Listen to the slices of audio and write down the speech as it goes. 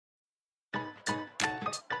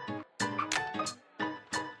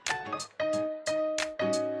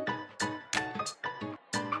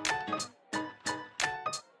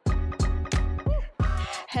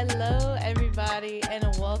Hello, everybody, and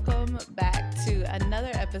welcome back to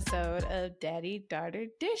another episode of Daddy Daughter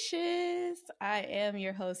Dishes. I am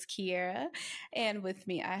your host, Kiera, and with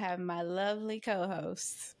me, I have my lovely co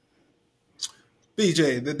host.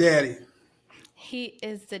 BJ, the daddy. He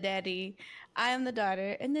is the daddy, I am the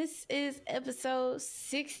daughter, and this is episode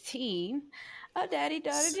 16 of Daddy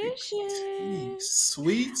Daughter 16. Dishes.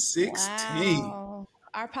 Sweet 16. Wow.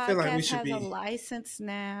 Our I feel like we podcast should has a be. license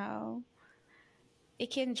now,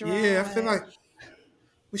 it can Yeah, I feel drive. like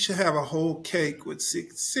we should have a whole cake with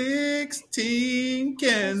 16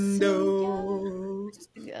 See ya. candles.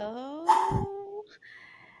 Oh,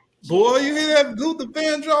 Boy, you yeah. hear that Luther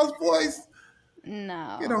Vandross voice?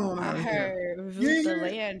 Get No, on I out of here. heard You ain't Luther hear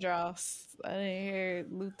it? Landross. I didn't hear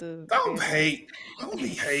Luther Don't Vandross. hate. Don't be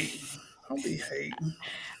hating. Don't be hating.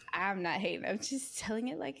 I'm not hating. I'm just telling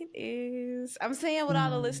it like it is. I'm saying what all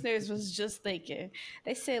the Mm. listeners was just thinking.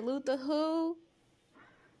 They said Luther who?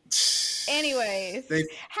 Anyways, They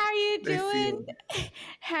how you they doing? feel.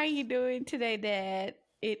 How you doing today, Dad?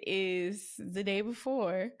 It is the day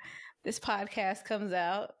before this podcast comes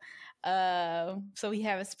out. So we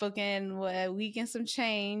haven't spoken what, a week and some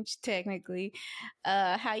change technically.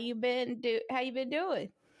 How you been doing?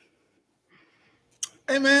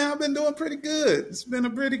 Hey man, I've been doing pretty good. It's been a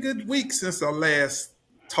pretty good week since I last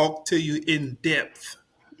talked to you in depth.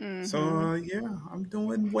 So Mm-hmm. yeah, I'm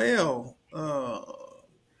doing well.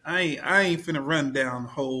 I ain't finna run down the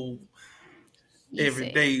whole You every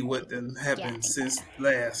said day what done yeah. happened since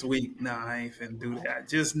last week. Nah, I ain't finna do that. I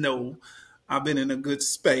just know I've been in a good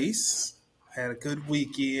space. Had a good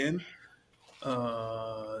weekend.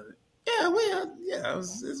 Uh, yeah, well, yeah,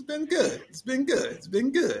 it's been good. It's been good. It's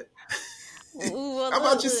been good. Well, How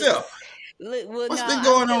about look, yourself? look. Well, What's no, been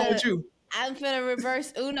going on with you? I'm gonna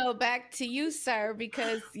reverse Uno back to you, sir,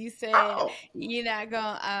 because you said Oh, you're not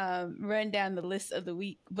gonna run down the list of the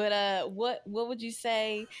week. But what would you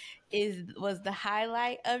say was the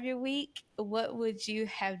highlight of your week? What would you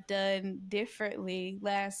have done differently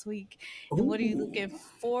last week, and what are you ooh. looking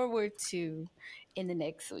forward to in the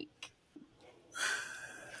next week?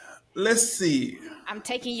 Let's see. I'm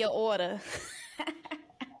taking your order.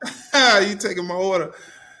 You taking my order?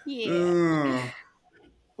 Yeah. Uh,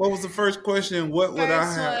 what was the first question? What would I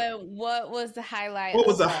First have? one, what was the highlight What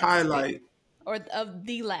was of the last week highlight? or of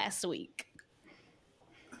the last week?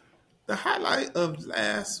 The highlight of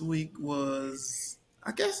last week was,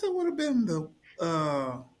 I guess it would have been the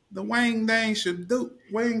Wang Dang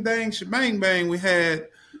Shebang Bang we had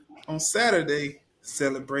on Saturday.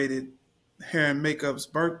 Celebrated Hair and Makeup's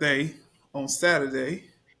birthday on Saturday,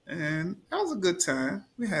 and that was a good time.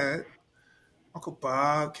 We had Uncle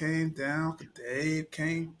Bob came down, Uncle Dave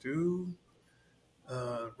came through,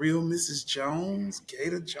 real Mrs. Jones,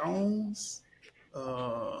 Gator Jones,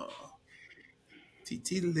 uh,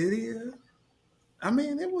 TT Lydia. I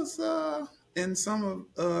mean, it was, and some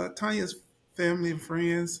of Tanya's family and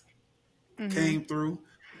friends Mm-hmm. came through,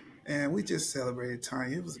 and we just celebrated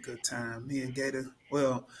Tanya. It was a good time. Me and Gator,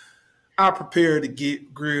 well, I prepared to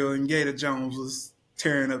get grill, and Gator Jones was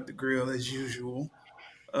tearing up the grill as usual.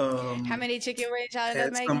 How Um, many chicken wings y'all end up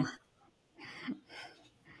had some, making?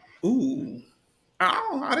 ooh,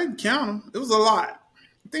 I didn't count them. It was a lot.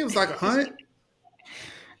 I think it was like 100.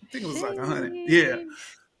 I think it was like 100. Yeah. Sheesh.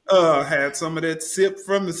 Had some of that sip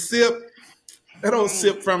from the sip. That old Mm.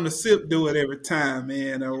 sip from the sip do it every time,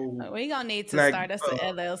 man. Oh, We gonna need to black. start us an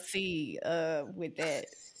LLC with that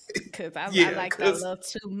because I Yeah, like that a cause little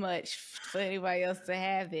too much for anybody else to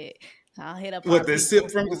have it. I'll hit up our what that people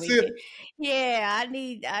sip from the when we sip. get. Yeah, I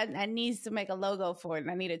need to make a logo for it.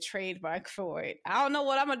 And I need a trademark for it. I don't know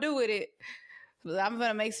what I'm gonna do with it, but I'm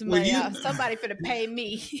gonna make some Well, money out. Somebody finna pay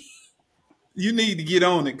me. you need to get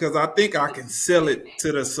on it because I think I can sell it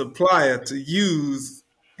to the supplier to use,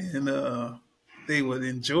 and they would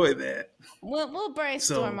enjoy that. We'll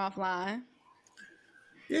brainstorm So offline.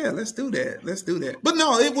 yeah, let's do that. Let's do that. But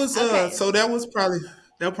no, it was Okay. so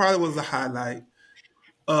that probably was a highlight.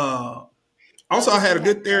 Uh, What Also, I would had you a have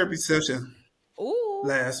good done? therapy session Ooh.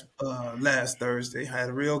 last Thursday. I had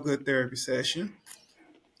a real good therapy session.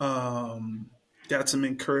 Um, got some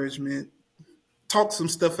encouragement, talked some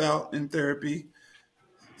stuff out in therapy,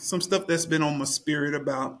 some stuff that's been on my spirit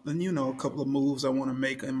about, and a couple of moves I want to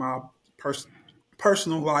make in my pers-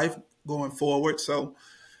 personal life going forward. So,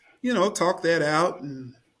 talk that out,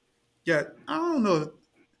 and I don't know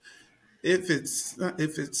if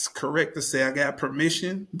it's correct to say I got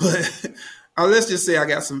permission, but let's just say I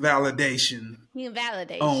got some validation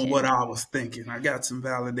on what Validation. I was thinking. I got some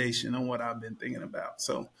validation on what I've been thinking about.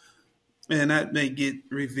 So, and that may get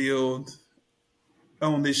revealed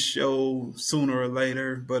on this show sooner or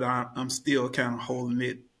later, but I'm still kind of holding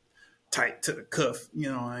it tight to the cuff.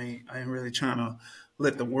 I ain't really trying to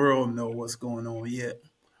let the world know what's going on yet.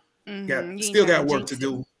 Mm-hmm. Got You ain't still trying to got work to jinx it.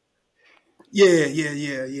 do. Yeah, yeah,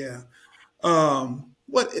 yeah, yeah.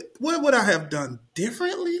 What would I have done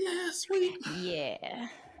differently last week? Yeah.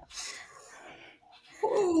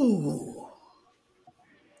 Ooh.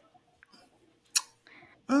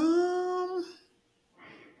 Um,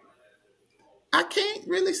 I can't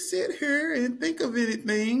really sit here and think of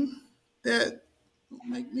anything that would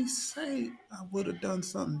make me say I would have done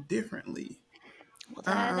something differently. Well,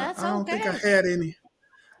 I that's don't think I okay. had any.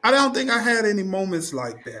 I don't think I had any moments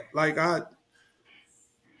like that. Like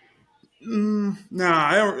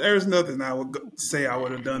nah, there's nothing I would say I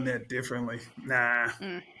would have done that differently. Nah,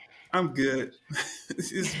 Mm. I'm good.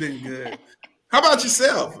 It's been good. How about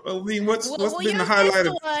yourself? I mean, what's Well, been the you highlight missed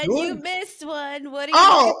of one. your? You missed one. What are you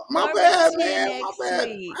looking Oh, my forward bad, to man. My next bad.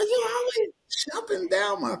 week? Why you always jumping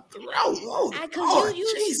down my throat? Oh Cause Lord,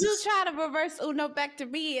 you Jesus. try to reverse Uno back to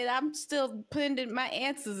me, and I'm still putting in my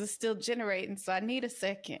answers is still generating, so I need a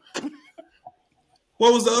second.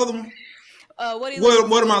 What was the other one? What are you looking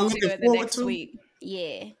What am forward I looking to in the forward next to? week?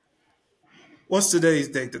 Yeah. What's today's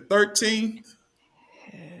date? The 13th.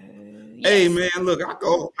 Hey Yes. man, look, I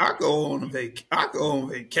go on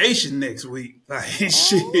vacation next week. Like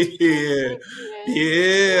Oh shit. shit! Where you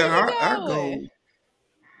Yeah, I going?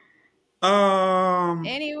 go. Um,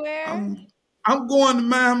 Anywhere? I'm going to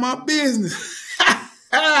mind my business.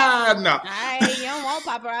 No. All right, you don't want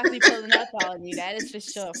paparazzi pulling up on you. That is for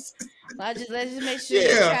sure. Let's just make sure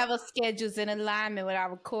your Yeah, travel schedule's in alignment with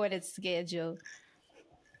our recorded schedule.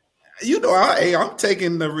 I'm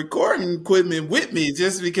taking the recording equipment with me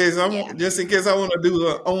Yeah, just in case I want to do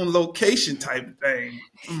a on location type thing.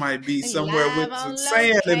 I might be somewhere live with some on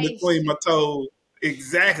sand in between location. my toes.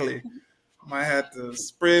 Exactly. Might have to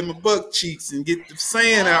spread my butt cheeks and get the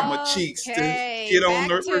sand out my cheeks to Okay, get on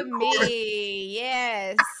the back to recording. me.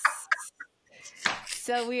 Yes.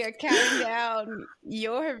 So we are counting down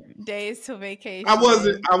your days to vacation.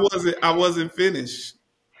 I wasn't finished.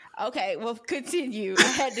 Okay, well, continue.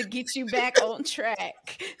 I had to get you back on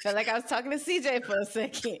track. Felt like I was talking to CJ for a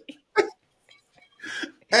second.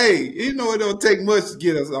 Hey, it don't take much to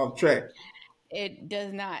get us off track. It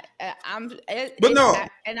does not. But no,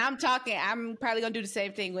 And I'm talking. I'm probably gonna do the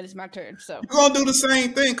same thing when it's my turn. So, you're gonna do the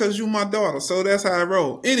same thing because you're my daughter. So that's how I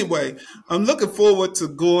roll. Anyway, I'm looking forward to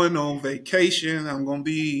going on vacation. I'm gonna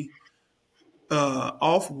be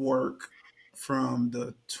off work from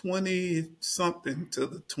the 20 something to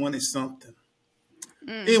the 20 something.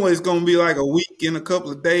 mm, Anyway, it's gonna be like a week in a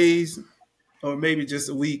couple of days, or maybe just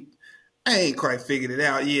a week. I ain't quite figured it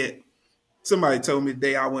out yet. Somebody told me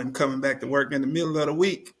today I wasn't coming back to work in the middle of the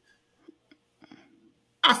week.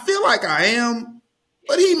 I feel like I am,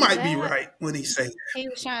 but he is might be that right when he say that. he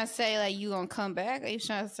was trying to say like you gonna come back? Or he was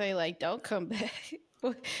trying to say like don't come back?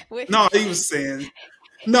 What- what- No, he was saying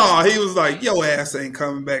no, he was like, your ass ain't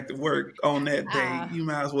coming back to work on that day. Ah, You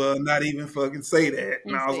might as well not even fucking say that.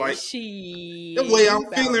 And he I was said like, she. the way You I'm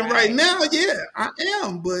about feeling right right? now, yeah, I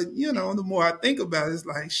am. But the more I think about it, it's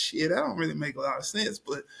like shit, that don't really make a lot of sense.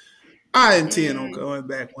 But I intend on Mm. going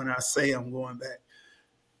back when I say I'm going back.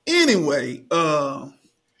 Anyway,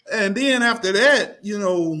 and then after that,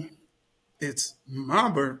 it's my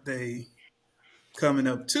birthday coming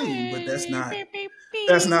up too, but Beep, beep, beep,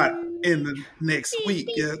 that's not beep. in the next Beep, week.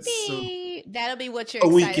 beep, It's beep. That'll be what you're a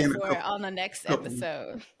week excited in for on the next couple weeks.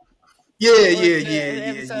 episode, Yeah, or yeah, yeah, the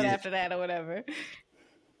yeah, episode yeah, after that, or whatever.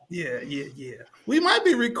 yeah, yeah, yeah. We might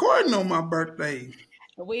be recording on my birthday.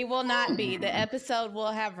 We will not be. The Hmm. episode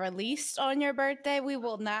will have released on your birthday. We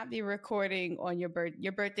will not be recording on your birthday.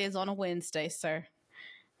 Your birthday is on a Wednesday, sir.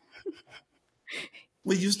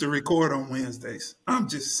 We used to record on Wednesdays. I'm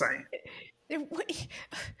just saying.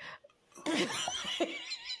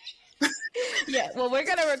 Yeah, well, we're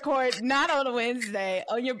gonna record not on a Wednesday,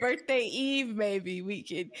 on your birthday eve. Maybe we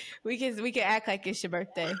can act like it's your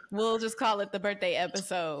birthday. We'll just call it the birthday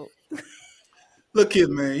episode. Look here,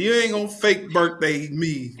 man. You ain't gonna fake birthday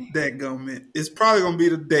me that gummy. It's probably gonna be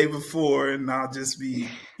the day before, and I'll just be,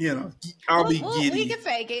 I'll be We can giddy.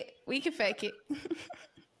 fake it. We can fake it.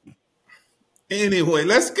 Anyway,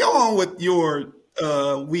 let's go on with your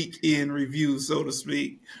weekend review, so to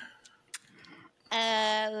speak.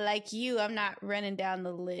 Like you, I'm not running down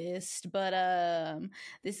the list, but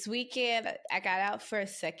this weekend I got out for a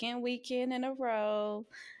second weekend in a row.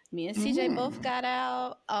 Me and CJ both Mm. got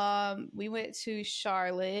out. We went to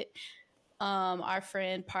Charlotte. Our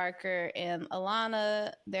friend Parker and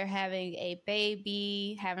Alana, they're having a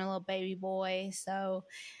baby, having a little baby boy. So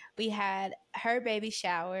we had her baby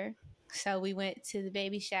shower. So we went to the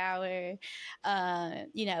baby shower,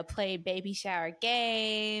 played baby shower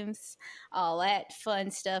games, all that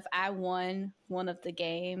fun stuff. I won one of the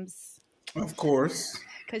games Of course.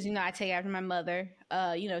 because I take after my mother.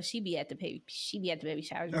 She be at the baby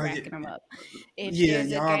showers Yeah, racking them up. If yeah,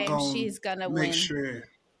 there's a y'all game, gonna she's gonna make win. sure.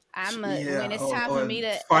 When Yeah, it's time for or me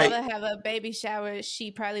to fight. ever have a baby shower,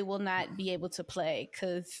 she probably will not be able to play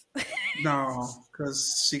because No,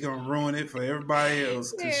 because she gonna ruin it for everybody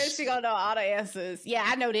else. yeah, she gonna know all the answers. Yeah,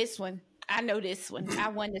 I know this one. I know this one. I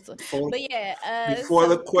won this one. before But yeah, before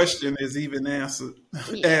the so question is even answered,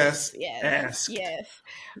 yes, asked, yes, asked. yes.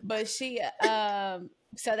 But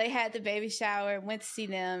so they had the baby shower, went to see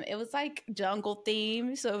them. It was like jungle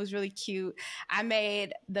themed, so it was really cute. I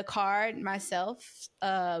made the card myself,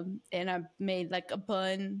 and I made like a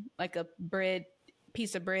bun, like a bread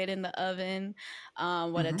piece of bread in the oven,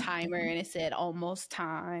 with a timer, and it said almost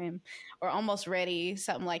time or almost ready,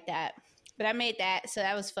 something like that. But I made that, so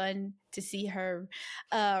that was fun to see her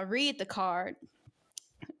read the card,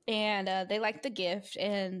 and they liked the gift,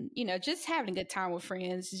 and just having a good time with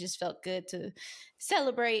friends. It just felt good to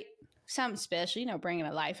celebrate something special, bringing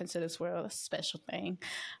a life into this world, a special thing.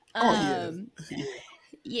 Oh yeah, um yeah.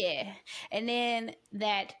 yeah. And then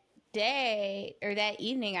that day or that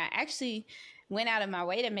evening, I actually went out of my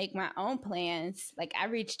way to make my own plans. Like, I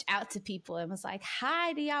reached out to people and was like,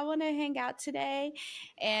 hi, do y'all want to hang out today?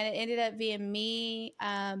 And it ended up being me,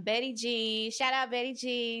 Betty Jean, shout out Betty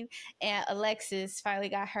Jean, and Alexis finally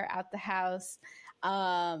got her out the house.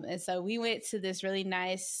 And so we went to this really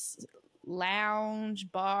nice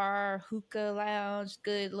lounge bar, hookah lounge,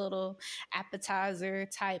 good little appetizer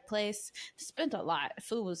type place. Spent a lot.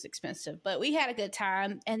 Food was expensive, but we had a good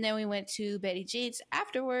time. And then we went to Betty Jean's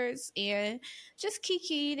afterwards and just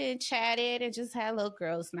kikied and chatted and just had a little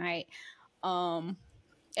girls' night. Um,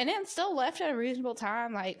 and then still left at a reasonable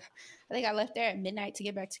time. Like, I think I left there at midnight to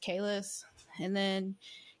get back to Kayla's, and then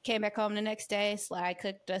came back home the next day. Sly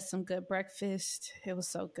cooked us some good breakfast. It was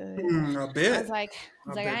so good. I I was bet. like, I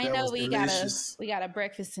was I like, bet I didn't that know was delicious. we got a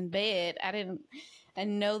breakfast in bed. I didn't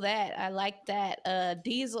know that. I like that.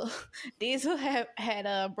 Diesel Diesel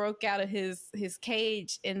had broke out of his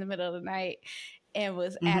cage in the middle of the night and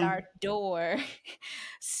was at Hmm. our door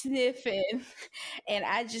sniffing, and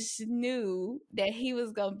I just knew that he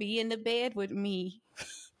was gonna be in the bed with me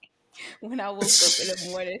when I woke up in the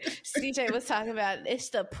morning. CJ was talking about it's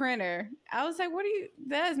the printer. I was like, "What are you?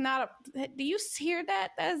 That is not a. Do you hear that?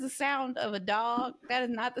 That is the sound of a dog. That is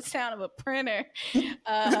not the sound of a printer."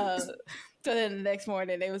 Uh, so then the next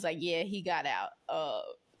morning, they was like, "Yeah, he got out."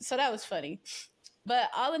 So that was funny. But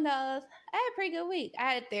all in all, I had a pretty good week.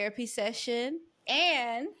 I had a therapy session,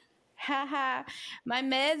 and haha, my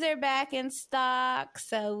meds are back in stock.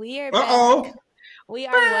 So we are Uh back. oh. We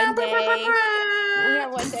are one day we are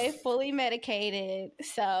one day fully medicated,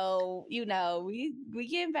 so we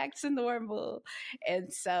getting back to normal.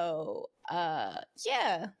 And so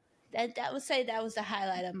yeah, that would say that was the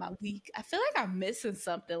highlight of my week. I feel like I'm missing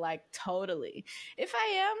something, like, totally. If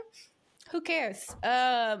I am, who cares?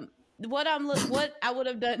 What I would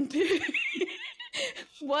have done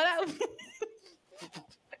what I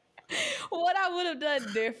what I would have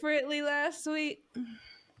done differently last week.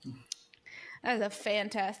 That's a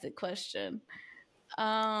fantastic question.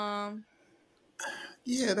 um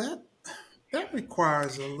Yeah, that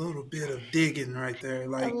requires a little bit of digging right there. A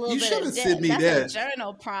Like little you bit should of have sent me that's a that.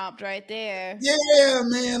 journal prompt right there. Yeah,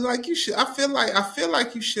 man. Like you should. I feel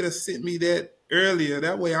like you should have sent me that earlier.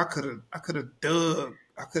 That way I could have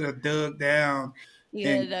dug down You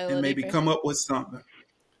gotta and go a and little maybe deeper. come up with something.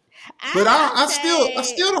 But I'd I say,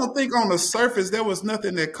 still don't think on the surface there was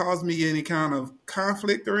nothing that caused me any kind of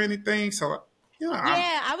conflict or anything. So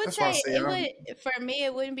yeah, I would that's why I say say it would, for me,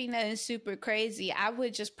 it wouldn't be nothing super crazy. I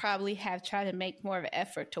would just probably have tried to make more of an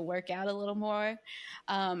effort to work out a little more.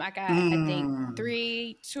 I got, I think,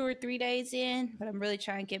 mm, 2 or 3 days in, but I'm really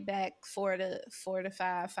trying to get back 4 to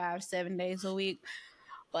 5, 5 to 7 days a week.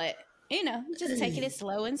 But just taking it hey,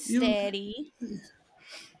 slow and you steady.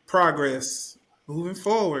 progress moving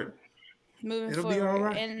forward. Moving It'll be all forward.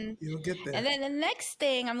 right. and You'll get and there. then the next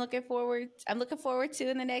thing I'm looking forward to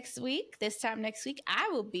in the next week, this time next week, I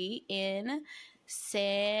will be in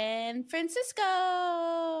San Francisco.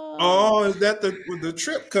 Oh, is that the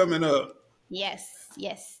trip coming up?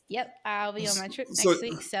 Yes, yep, I'll be on my trip So, next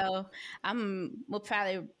week, so we'll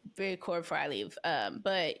probably record before I leave.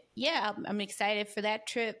 But yeah, I'm excited for that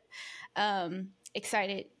trip.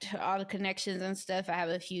 excited to all the connections and stuff. I have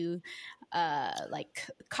a few like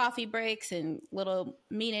coffee breaks and little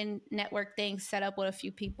meeting network things set up with a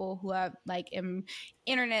few people who I like am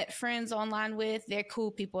internet friends online with. They're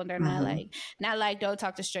cool people and they're Mm-hmm. not like don't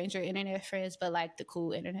talk to stranger internet friends, but like the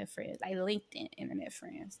cool internet friends, like LinkedIn internet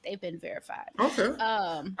friends. They've been verified. Okay.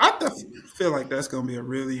 Um, Feel like that's going to be a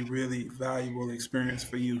really, really valuable experience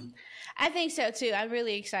for you. I think so too. I'm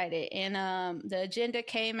really excited. And the agenda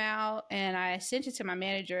came out and I sent it to my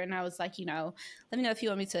manager and I was like, let me know if you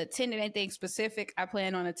want me to attend anything specific. I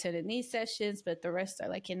plan on attending these sessions, but the rest are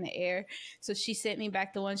like in the air. So she sent me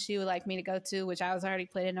back the one she would like me to go to, which I was already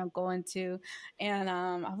planning on going to. And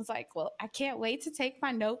I was like, well, I can't wait to take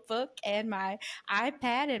my notebook and my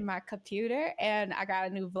iPad and my computer. And I got a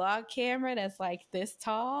new vlog camera that's like this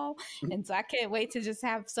tall. And so I can't wait to just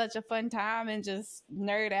have such a fun time and just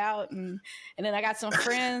nerd out. And then I got some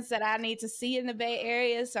friends that I need to see in the Bay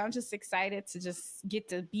Area. So I'm just excited to just get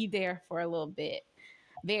to be there for a little bit.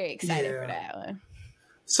 Very excited for Yeah. that one.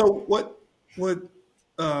 So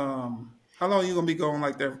how long you going to be going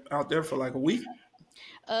like there out there for like a week?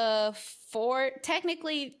 Uh,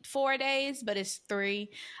 technically 4 days, but it's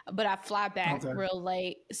three. But I fly back Okay. real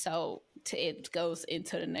late, so it goes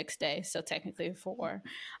into the next day. So technically four.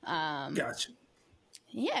 Um, Gotcha.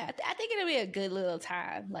 yeah, I think it'll be a good little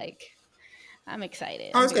time. Like I'm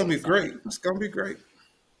excited. Oh, I'm it's going very to be excited. great. It's going to be great.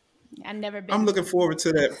 I've never I'm been. looking forward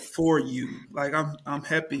to that for you. Like I'm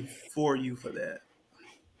happy for you for that.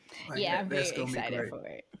 Like Yeah, I'm that's very going to be excited great. for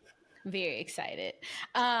it. Very excited.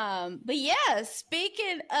 But yeah,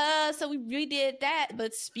 speaking so we did that,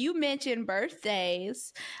 but you mentioned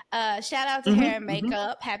birthdays. Shout out to hair Mm-hmm. and Mm-hmm.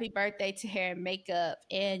 makeup. Happy birthday to hair and makeup.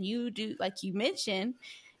 And you do, like you mentioned,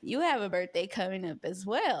 you have a birthday coming up as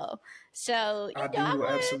well. So, I do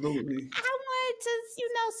absolutely. I wanted to,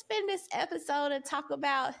 spend this episode and talk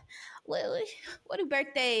about what, what do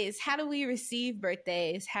birthdays, how do we receive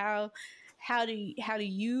birthdays? How do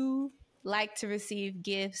you like to receive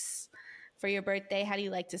gifts for your birthday? How do you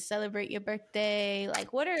like to celebrate your birthday?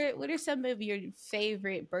 Like what are some of your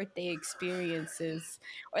favorite birthday experiences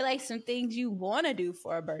or like some things you want to do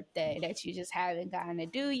for a birthday that you just haven't gotten to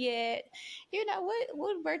do yet?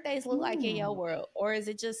 What birthdays look like in your Hmm. world, or is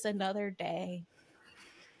it just another day?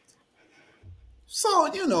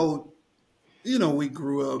 So we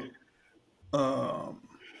grew up um,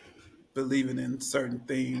 believing in certain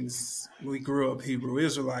things. We grew up Hebrew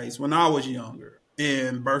Israelites when I was younger,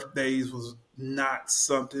 and birthdays was not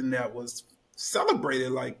something that was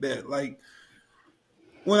celebrated like that. Like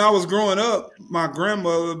when I was growing up, my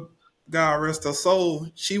grandmother, God rest her soul,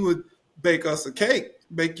 she would bake you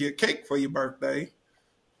a cake for your birthday.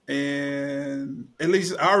 And at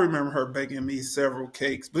least I remember her baking me several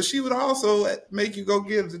cakes. But she would also make you go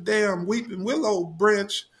get the damn weeping willow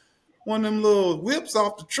branch, one of them little whips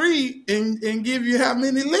off the tree, and give you how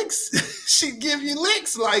many licks. She'd give you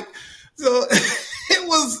licks. Like, so it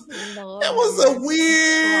Lord have was a mercy.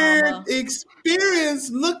 weird Trauma. experience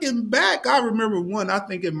looking back. I remember one, I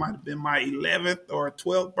think it might have been my 11th or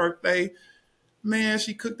 12th birthday. Man,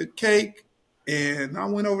 she cooked a cake and I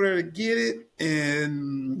went over there to get it.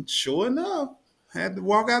 And sure enough, I had to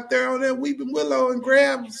walk out there on that weeping willow and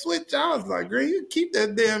grab the switch. I was like, girl, you keep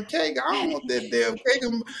that damn cake. I don't want that damn cake.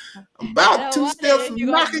 I'm I about don't two want steps it if from you're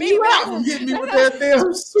gonna knocking beat you me. out from hitting me with that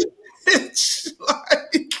damn switch.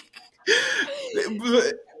 Like,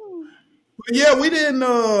 but yeah, we didn't.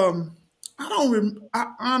 I don't.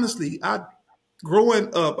 I honestly, I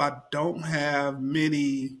growing up, I don't have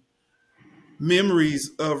many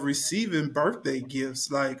memories of receiving birthday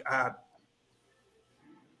gifts. Like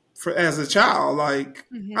for as a child, like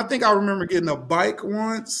I Hmm. think I remember getting a bike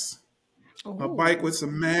once, a bike Ooh. with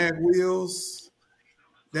some mag wheels.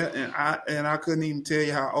 That and I couldn't even tell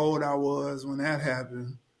you how old I was when that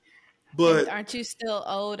happened. And But aren't you still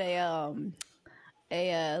owed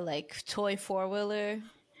a like toy four wheeler?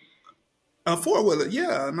 a four wheeler,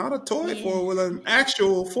 yeah, not a toy Yeah. four wheeler, an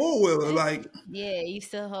actual four wheeler. Like, Yeah, you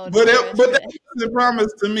still hold the but grudge for that that. wasn't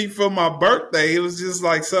promised to me for my birthday. It was just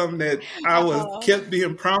like something that I was Oh, kept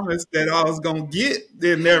being promised that I was gonna get,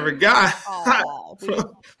 then never got. oh,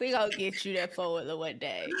 we gonna get you that four wheeler one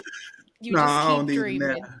day. You No, just I don't keep need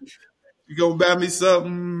that. dreaming. You gonna buy me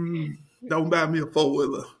something? Don't buy me a four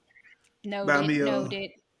wheeler. Buy Noted, me a.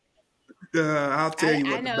 noted. I'll tell you I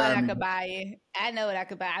what to know what buy I me. could buy you. I know what I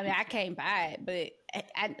could buy. I mean, I can't buy it, but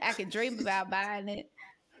I could dream about buying it.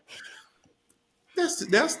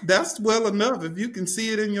 That's well enough. If you can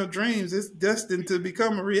see it in your dreams, it's destined to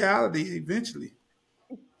become a reality eventually.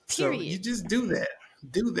 So you Period. just do that.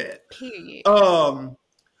 Do that. Period. Um.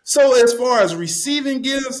 So as far as receiving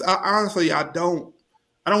gifts, I honestly I don't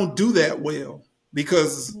do that well.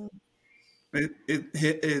 because Mhm.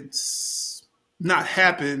 it's not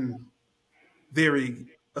happened very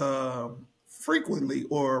frequently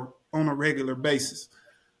or on a regular basis.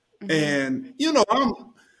 Mhm. And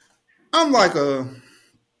I'm like a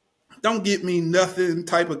don't get me nothing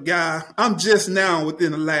type of guy. I'm just now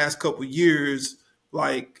within the last couple years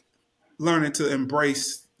like learning to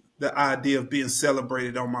embrace the idea of being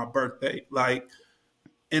celebrated on my birthday. Like,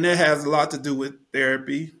 and it has a lot to do with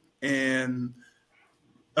therapy and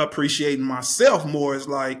appreciating myself more. Is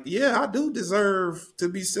like, yeah, I do deserve to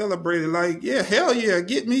be celebrated. Like, yeah, hell yeah,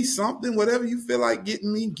 get me something, whatever you feel like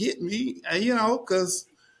getting me, get me. And, because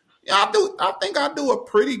yeah, I do. I think I do a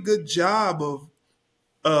pretty good job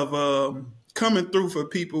of coming through for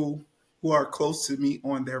people who are close to me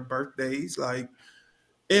on their birthdays. Like,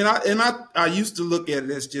 and I used to look at it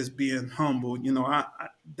as just being humble. I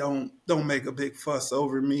don't make a big fuss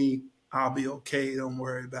over me. I'll be okay. Don't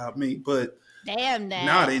worry about me. But Damn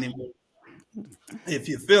not that. anymore. If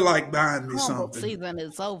you feel like buying me Humble something, season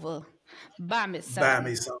is over. Buy me buy something.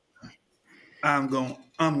 me something. I'm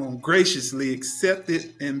gonna graciously accept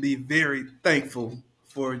it and be very thankful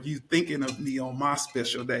for you thinking of me on my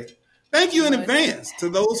special day. Thank you in But advance to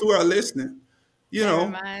those who are listening. You that know,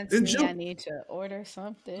 reminds in me I June, need to order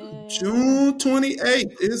something. June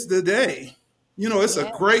 28th is the day. It's a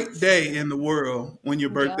great Yes. day in the world when your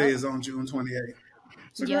birthday Yup. is on June 28th.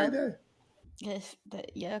 It's a great Yup. day. Yes.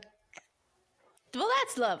 Yup. Well,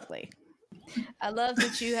 that's lovely. I love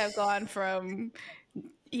that you have gone from,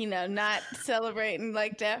 not celebrating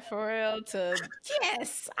like that for real to,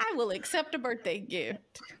 yes, I will accept a birthday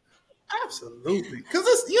gift. Absolutely. Because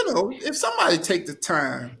if somebody take the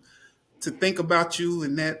time to think about you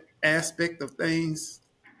in that aspect of things,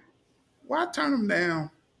 why turn them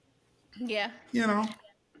down? Yeah. You know,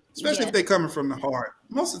 especially if Yeah. they're coming from the heart.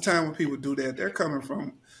 Most of the time when people do that, they're coming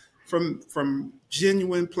from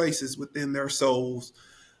genuine places within their souls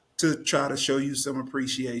to try to show you some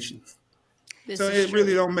appreciation. So This is it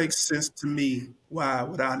really true. don't make sense to me. Why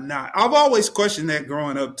would I not? I've always questioned that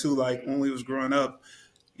growing up too. Like when we was growing up,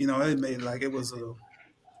 it made like it was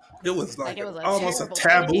Like like it was a almost a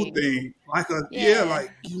terrible taboo thing. thing. Like Yeah.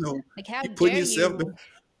 like Like, how you putting dare yourself you?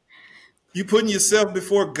 you putting yourself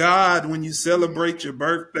before God when you celebrate your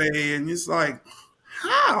birthday, and it's like,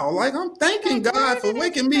 how? Like I'm thanking Like, God where for did it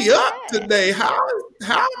waking me say up that? today. How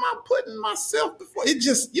am I putting myself before? It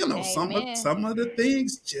just some of Amen. some of the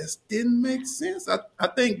things just didn't make sense. I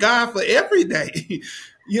thank God for every day.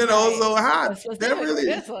 Right. So how But that specifically really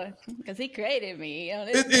this one, because he created me on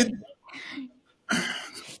this it day.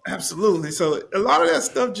 absolutely. So a lot of that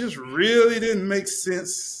stuff just really didn't make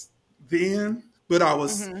sense then. But I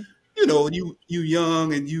was, Hmm. you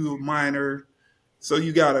young and you a minor, so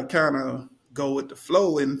you gotta kind of go with the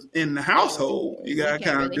flow in the Yeah, household. You you gotta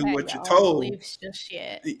can't kind of really do have what your you're own told. beliefs just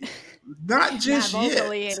yet. Not Not just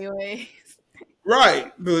vocally, yet, anyway.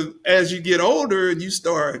 right? But as you get older and you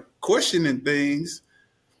start questioning things,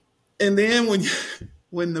 and then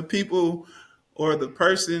when the people or the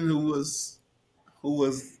person who was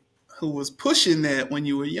who was pushing that when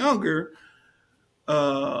you were younger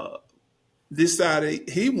uh, decided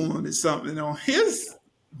he wanted something on his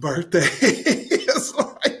birthday. It's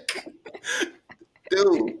like,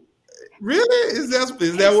 dude, really? Is that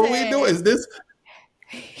He what we do? said, Is this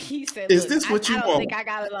he said, is look, this what I you don't think want? I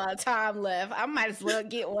got a lot of time left. I might as well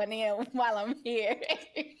get one in while I'm here.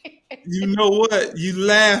 You know what? You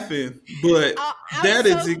laughing, but I'm that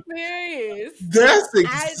so is serious. that's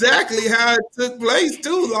I exactly how it took place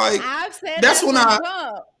too. Like I've said that's that when from I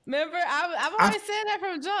jump. Remember, I've I always said that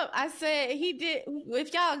from jump. I said he did.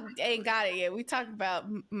 If y'all ain't got it yet, we talked about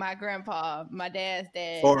my grandpa, my dad's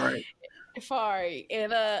dad, for it. Fari,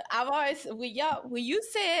 and I've always when you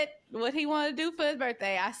said what he wanted to do for his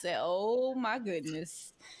birthday, I said, "Oh my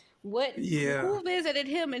goodness, what? Yeah. Who visited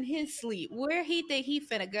him in his sleep? Where he think he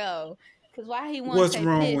finna go? Cause why he want to What's take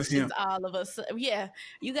wrong with pictures him? all of us? Yeah,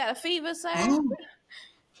 you got a fever, sir? Oh,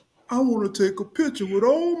 I want to take a picture with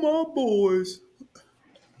all my boys,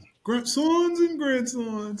 grandsons and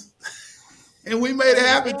grandsons. And we made Well, it he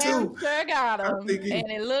happen damn too. sure got I them, think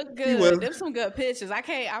and it looked he good. was Them some good pictures. I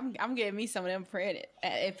can't. I'm getting me some of them printed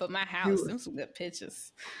and for my he house. was Them some good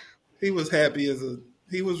pictures. he was happy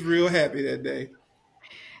he was real happy that day.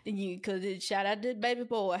 And you could shout out to the baby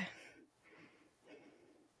boy.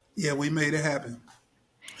 Yeah, we made it happen.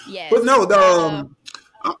 But Yes. no,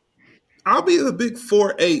 I- I'll be a big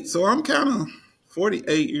 4'8", so I'm kind of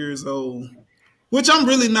 48 years old, which I'm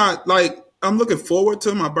really not like. I'm looking forward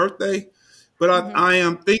to my birthday, but Hmm. I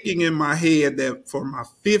am thinking in my head that for my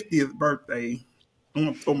 50th birthday, I'm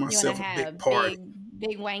gonna throw You want to myself a big have party.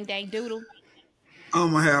 big Wang Dang Doodle?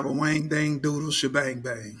 I'm gonna have a Wang Dang Doodle Shebang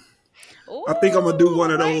Bang. I think I'm gonna do one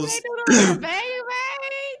Ooh, of wait, they those. do the shebang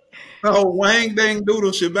bang. Oh, Wang Dang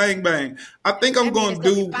Doodle Shebang Bang. I think I'm That mean it's gonna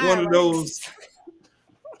gonna do be one of fireworks. those.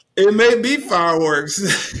 It may be fireworks,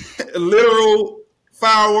 literal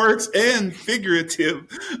fireworks and figurative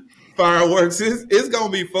fireworks. It's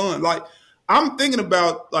gonna be fun. Like I'm thinking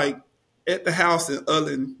about like at the house in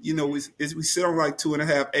Ullen. You know, we sit on like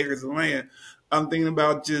 2.5 acres of land. I'm thinking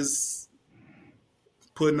about just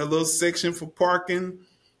putting a little section for parking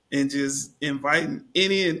and just inviting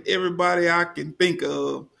any and everybody I can think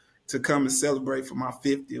of to come and celebrate for my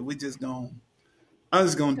 50th. I'm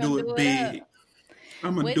just gonna Gonna do it do it up. big.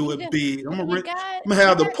 I'm gonna What do you it do? big. Well, you got I'm gonna you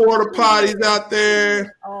have the got porta potties two out years.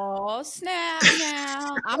 there. Oh snap!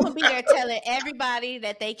 Now I'm gonna be there telling everybody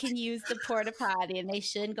that they can use the porta potty and they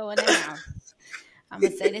shouldn't go in their house. I'm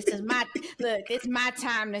gonna say this is my look. It's my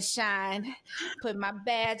time to shine. Put my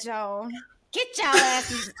badge on. Get y'all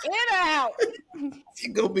asses in or out. She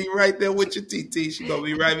gonna be right there with your TT. She gonna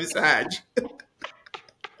be right beside you.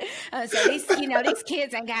 Say these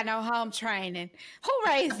kids ain't got no home training. Who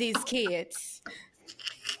raised these kids?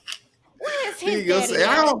 Where's his She gonna say, daddy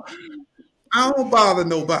at? I don't bother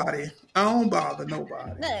nobody. I don't bother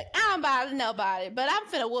nobody. Look, I don't bother nobody, but I'm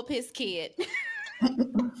finna whoop his kid.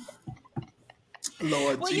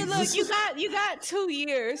 Lord Well, you look, Jesus. you got 2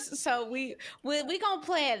 years, so we gonna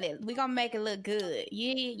plan it. We gonna make it look good.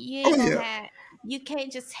 You Oh ain't gonna yeah. have. You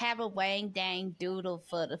can't just have a Wang Dang Doodle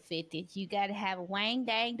for the 50th. You gotta have a Wang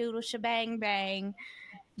Dang Doodle shebang bang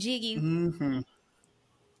jiggy Mm-hmm.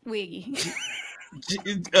 wiggy.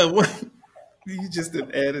 What? You just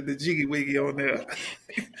done added the jiggy wiggy on there.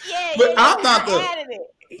 Yeah, But yeah, yeah. I'm not the I added it.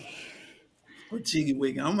 jiggy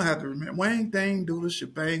wiggy. I'm gonna have to remember Wang dang doodle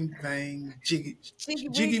shebang bang Jiggy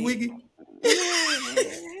jiggy wiggy. wiggy.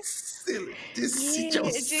 Yeah, Silly. Just sit your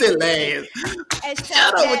yeah, jiggy silly wiggy. ass. And so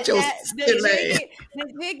Shut up that with your that silly ass.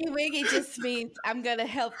 the jiggy wiggy just means I'm gonna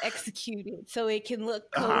help execute it so it can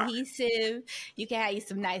look Uh-huh. cohesive. You can have you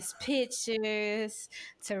some nice pictures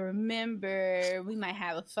to remember. We might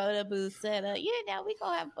have a photo booth set up. You know, we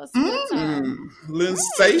gonna have us a good time.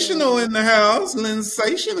 Sensational Mm. in the house.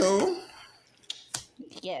 Sensational.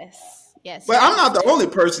 Yes, yes, But I'm yes. not the only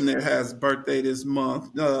person that has birthday this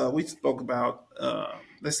month. We spoke about,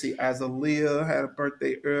 let's see, Azalea had a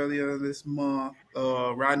birthday earlier this month.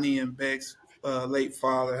 Rodney and Beck's late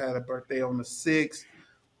father had a birthday on the 6th.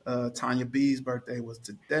 Tanya B's birthday was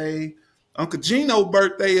today. Uncle Gino's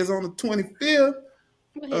birthday is on the 25th.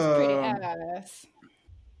 With his pretty Um, ass.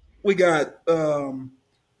 we got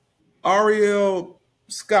Ariel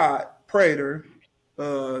Scott Prater.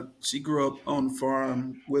 She grew up on the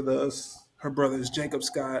farm with us. Her brother is Jacob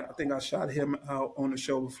Scott. I think I shot him out on the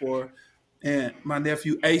show before. And my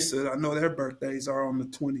nephew Asa, I know their birthdays are on the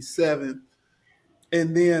 27th.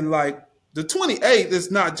 And then like the 28th is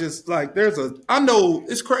not just like I know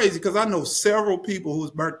it's crazy because I know several people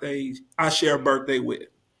whose birthdays I share a birthday with.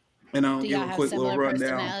 And I'll Do give y'all a have quick little similar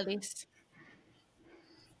rundown. personalities?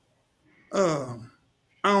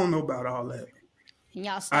 I don't know about all that. And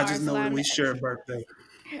y'all I just stars know that we alignment? share a birthday.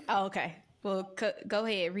 Oh, okay. Well, go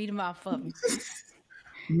ahead. Read them off for me.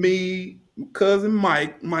 Me, cousin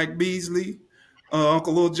Mike Beasley,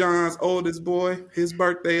 Uncle Lil John's oldest boy. His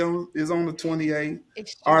birthday is on the 28th. It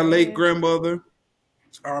Our sure late is. grandmother,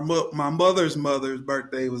 my mother's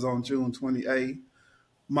birthday was on June 28th.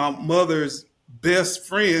 My mother's best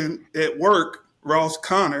friend at work, Ross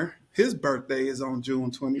Connor, his birthday is on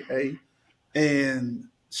June 28th. And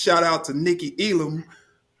shout out to Nikki Elam.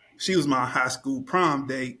 She was my high school prom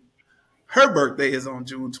date. Her birthday is on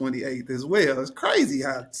June 28th as well. It's crazy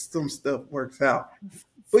how some stuff works out.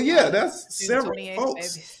 But It's a yeah, lot of that's June several 28th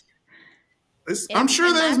folks. babies. I'm And sure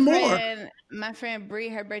and there's more. my friend Bree,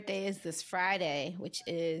 her birthday is this Friday, which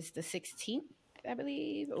is the 16th, I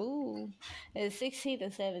believe. Ooh, it's 16th or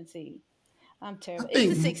 17th. I'm I terrible. It's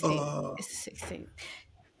the think 16th. It's the 16th.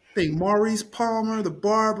 Maurice Palmer, the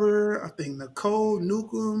barber. I think Nicole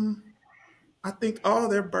Newcomb. I think all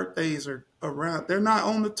their birthdays are around. They're not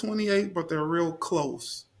on the 28th, but they're real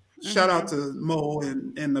close. Shout out Mm-hmm. to Mo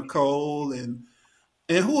and Nicole and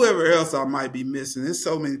whoever else I might be missing. There's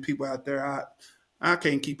so many people out there. I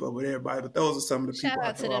can't keep up with everybody, but those are some of the Shout people I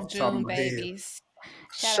out to know them off the top of June my head. babies.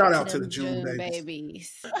 Shout Shout out to out to the them June June babies.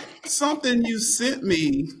 babies. Something you sent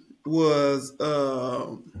me was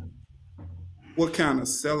what kind of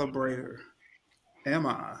celebrator am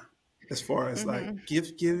I as far as Mm-hmm. like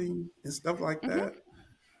gift giving and stuff like Mm-hmm. that?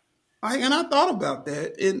 I thought about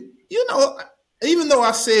that, and even though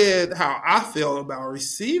I said how I felt about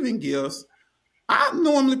receiving gifts, I'm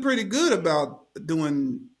normally pretty good about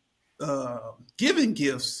doing giving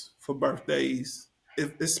gifts for birthdays.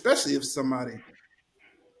 especially if somebody,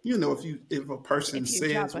 if a person If you says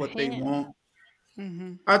drop a what they hint. want,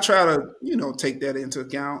 Mm-hmm. I try to, take that into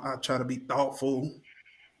account. I try to be thoughtful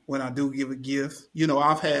when I do give a gift.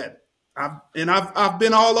 I've been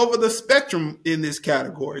all over the spectrum in this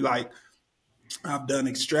category. Like I've done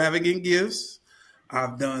extravagant gifts,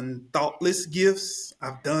 I've done thoughtless gifts,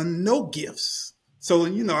 I've done no gifts. So,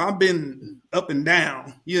 I've been up and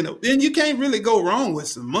down, Then you can't really go wrong with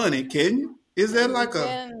some money, can you? Is that You like a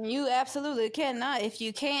can, you absolutely cannot. If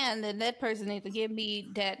you can, then that person needs to give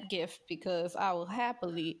me that gift because I will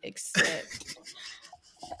happily accept.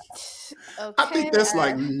 I Okay, think that's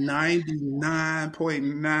like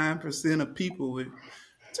 99.9% of people would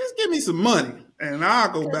just give me some money and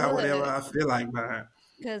I'll go cause buy whatever look, I feel like buying.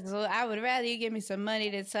 because I would rather you give me some money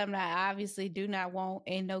than something I obviously do not want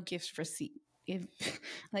and no gifts receipt. If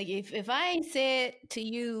like if I ain't said to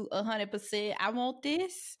you 100%, I want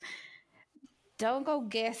this, don't go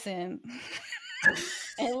guessing.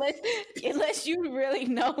 unless unless you really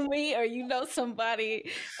know me or you know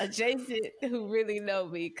somebody adjacent who really know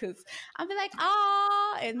me, because I'll be like,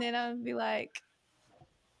 ah, and then I'll be like,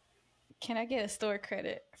 can I get a store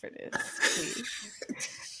credit for this, please?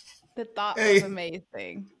 The thought was Hey,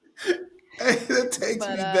 amazing. hey, that takes But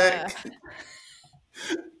me back.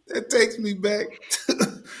 That takes me back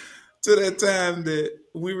to that time that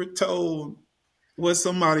we were told what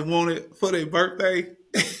somebody wanted for their birthday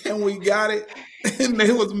and we got it and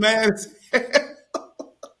they was mad as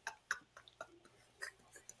hell.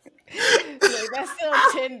 look, that's still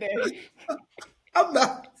tender. I'm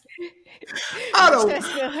not I My don't chest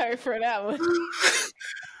still hurt for that one.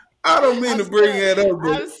 I don't mean I'm to bring still, that up,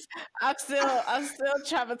 but I'm still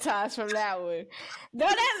traumatized from that one. No,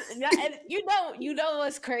 you know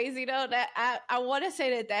what's crazy though, that I want to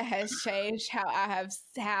say that has changed how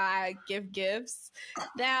I give gifts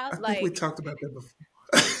now. I think we Like talked about that before.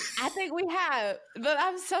 I think we have, but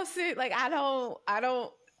I'm so sick. Like I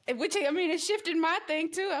don't. Which I mean, it shifted my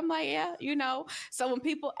thing too. I'm like, yeah, you know. So when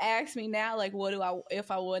people ask me now, like, what do I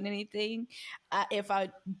if I want anything, if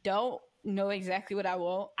I don't know exactly what I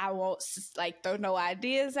won't like throw no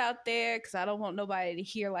ideas out there because I don't want nobody to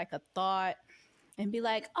hear like a thought and be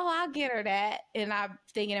like, oh, I'll get her that, and I'm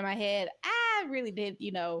thinking in my head, I really did,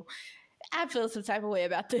 I feel some type of way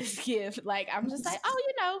about this gift. Like I'm just like,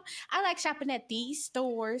 oh, I like shopping at these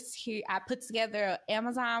stores. Here, I put together an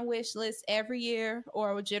Amazon wish list every year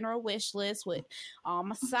or a general wish list with all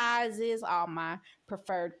my sizes, all my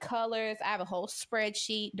preferred colors. I have a whole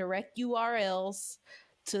spreadsheet, direct URLs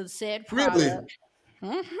to said Really? product.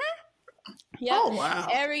 Mhm. Yep. Oh wow.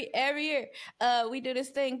 Every year. We do this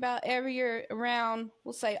thing about every year around,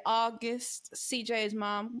 we'll say August. CJ's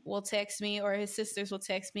mom will text me or his sisters will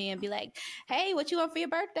text me and be like, hey, what you want for your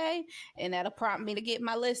birthday? And that'll prompt me to get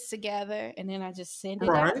my list together. And then I just send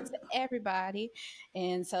it out Right. to everybody.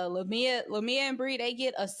 And so Lamia and Bree, they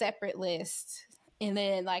get a separate list. And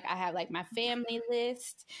then like I have like my family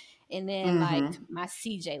list and then like Mm-hmm. my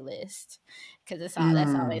CJ list. Cause it's all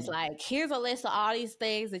that's always Mm. like, here's a list of all these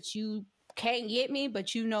things that you can't get me,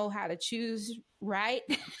 but you know how to choose right.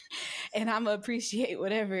 And I'm gonna appreciate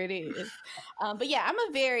whatever it is. But yeah, I'm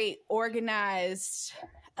a very organized,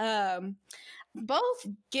 um, both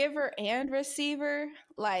giver and receiver.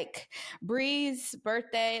 Like Bree's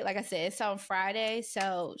birthday, like I said, it's on Friday.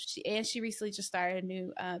 So she recently just started a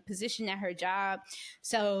new position at her job.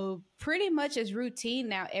 So pretty much it's routine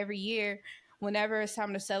now every year. Whenever it's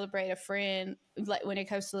time to celebrate a friend, like when it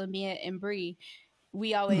comes to Lamia and Bree,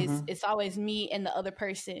 Mm-hmm. it's always me and the other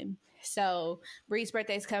person. So Bree's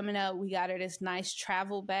birthday's coming up. We got her this nice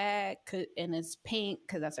travel bag, and it's pink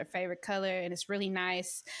because that's her favorite color, and it's really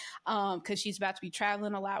nice because she's about to be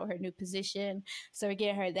traveling a lot with her new position. So we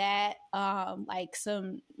get her that, like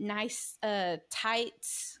some nice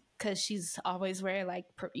tights because she's always wearing like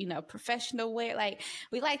professional wear. Like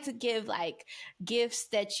we like to give like gifts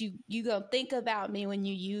that you gonna think about me when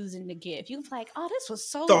you using the gift. You like, oh, this was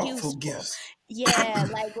so Thoughtful useful. gifts Yeah,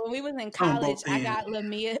 like when we was in on college, both I ends. got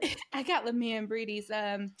Lamia, I got Lamia and Breedy's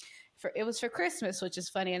for it was for Christmas, which is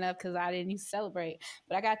funny enough because I didn't used to celebrate.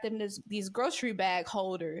 But I got them these grocery bag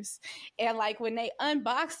holders, and like when they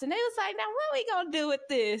unboxed, and they was like, "Now what we gonna do with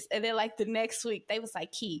this?" And then like the next week, they was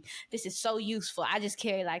like, "Key, this is so useful. I just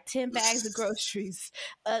carry like 10 bags of groceries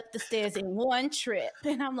up the stairs in one trip,"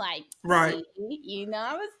 and I'm like, Right. "See,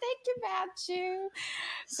 I was thinking about you."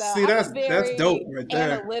 So See, I'm a that's dope very right there.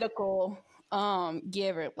 analytical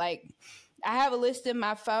giver. Like I have a list in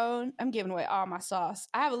my phone. I'm giving away all my sauce.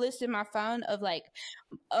 I have a list in my phone of like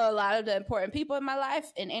a lot of the important people in my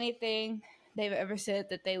life and anything they've ever said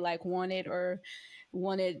that they like wanted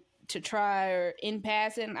to try or in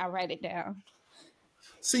passing, I write it down.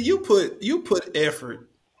 See, you put effort.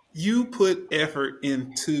 You put effort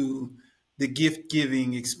into the gift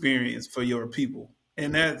giving experience for your people,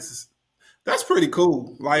 and that's pretty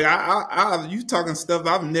cool. Like you talking stuff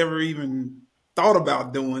I've never even thought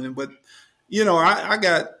about doing, but I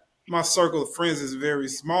got my circle of friends is very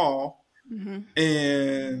small, Hmm.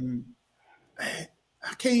 and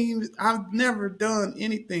I can't even. I've never done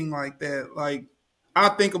anything like that. Like I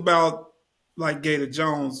think about like Gator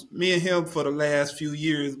Jones. Me and him for the last few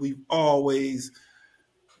years,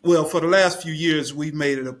 for the last few years, we've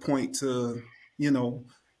made it a point to, you know,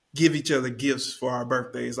 give each other gifts for our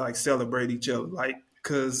birthdays, like celebrate each other, like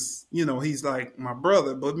because he's like my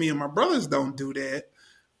brother, but me and my brothers don't do that.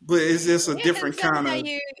 But it's just a Yeah, because different it's not kind how of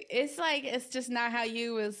you. It's like it's just not how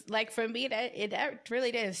you was like for me. That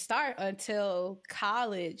really didn't start until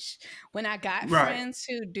college when I got right. friends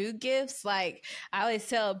who do gifts. Like I always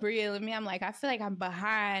tell Bria and me, I'm like I feel like I'm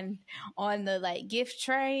behind on the like gift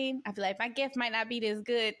train. I feel like my gift might not be this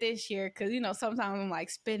good this year because sometimes I'm like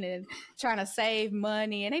spending trying to save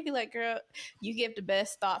money, and they be like, "Girl, you give the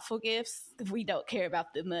best thoughtful gifts. We don't care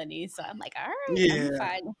about the money." So I'm like, "All right, I'm gonna Yeah.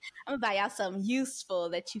 find I'm gonna buy y'all something useful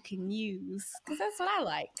that you can use because that's what I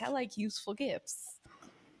like. I like useful gifts.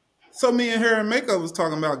 So me and her and Makeup was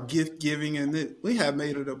talking about gift giving, and we have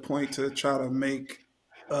made it a point to try to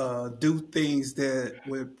do things that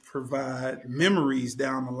would provide memories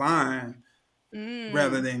down the line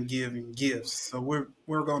rather Mm, than giving gifts. So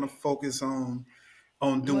we're going to focus on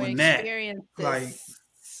more doing that. Like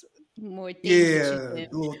experiences, more things that you yeah, can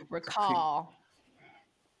little recall.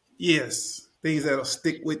 yes, things that'll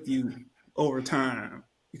stick with you over time.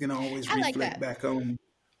 You can always I like reflect that. back on,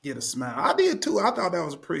 get a smile. I did too. I thought that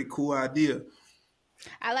was a pretty cool idea.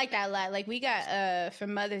 I like that a lot. Like we got for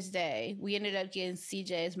Mother's Day, we ended up getting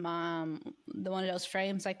CJ's mom the one of those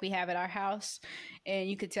frames like we have at our house, and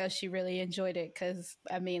you could tell she really enjoyed it because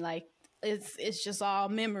I mean like it's just all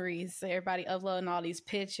memories. Everybody uploading all these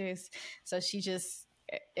pictures, so she just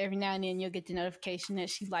every now and then you'll get the notification that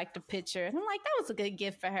she liked the picture, and I'm like that was a good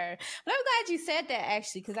gift for her. But I'm glad you said that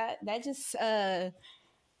actually because that just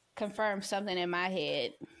confirmed something in my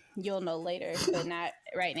head. You'll know later, but not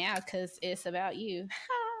right now because it's about you.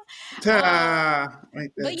 um,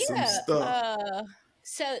 Ain't but that some yeah, stuff?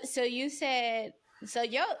 so you said so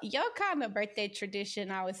your kind of birthday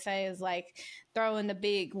tradition I would say is like throwing the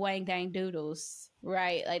big wang dang doodles,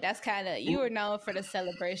 right? Like that's kind of you were known for the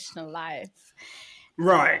celebration of life.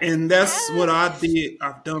 Right, and that's what How? I did.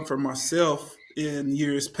 I've done for myself in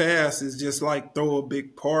years past is just like throw a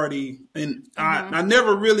big party, and Uh-huh. I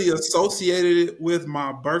never really associated it with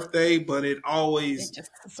my birthday, but it It always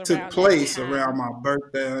just it's took around that place time. around my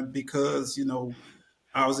birthday because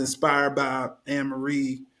I was inspired by Anne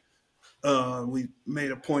Marie. We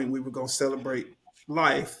made a point we were going to celebrate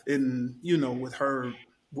life, and with her,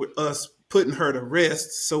 with us putting her to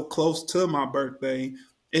rest so close to my birthday,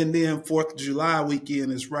 and then Fourth of July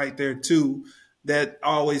weekend is right there too. That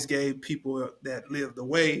always gave people that lived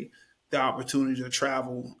away the opportunity to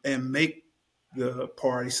travel and make the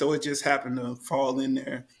party. So it just happened to fall in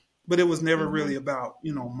there. But it was never Hmm. really about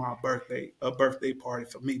my birthday, a birthday party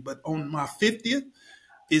for me. But on my 50th,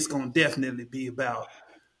 it's gonna definitely be about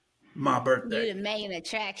my You birthday. the main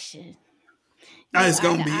attraction. You It's are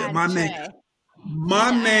gonna the be my name. entree. You My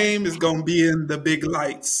the name is entree gonna be in the big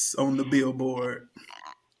lights on the billboard.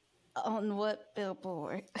 on what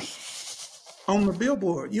billboard? On the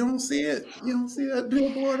billboard, you don't see it. You don't see that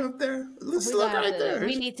billboard up there. Let's We're gonna look have right to. there. We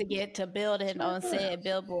It's need to get to building right on there. said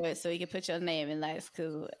billboard so you can put your name in lights.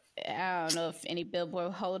 Cause I don't know if any billboard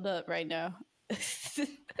will hold up right now.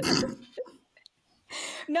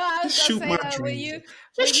 No, I was Just gonna shoot say my though, dreams.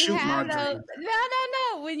 when Just you shoot my have those, dreams.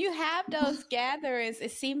 no, when you have those gatherings,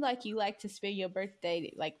 it seemed like you like to spend your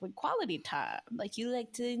birthday like with quality time. Like you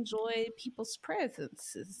like to enjoy people's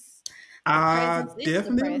presences. The I presence is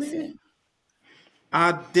the present. definitely,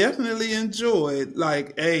 I definitely enjoyed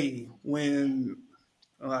like, hey, when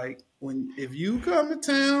if you come to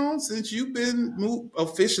town since you've been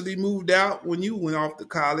officially moved out when you went off to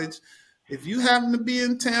college, if you happen to be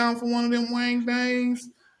in town for one of them Wang Bangs,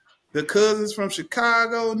 the cousins from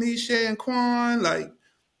Chicago, Nisha and Quan, like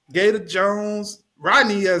Gator Jones,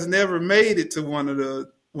 Rodney has never made it to one of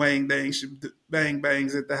the Wang Bang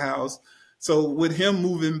Bangs at the house. So with him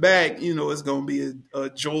moving back, it's gonna be a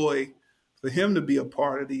joy for him to be a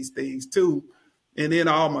part of these things too. And then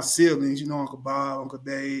all my siblings, Uncle Bob, Uncle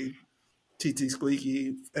Dave, TT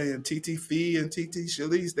Squeaky, and TT Fee and TT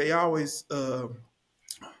Shalise, they always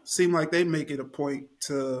seem like they make it a point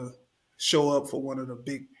to show up for one of the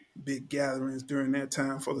big gatherings during that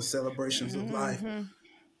time for the celebrations of life. Hmm.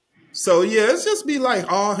 So yeah, it's just be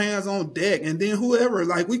like all hands on deck, and then whoever,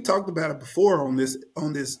 like we talked about it before on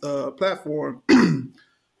this platform.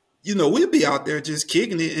 We'd be out there just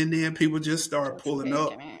kicking it, and then people just start Just pulling kicking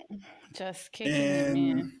up, it. Just kicking it, and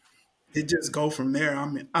man. it just go from there. I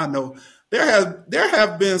mean, I know there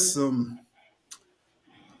have been some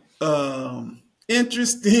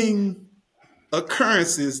interesting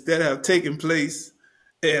occurrences that have taken place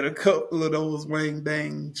at a couple of those Wang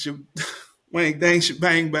Dang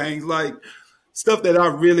Bang Bangs, like stuff that I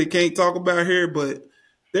really can't talk about here, but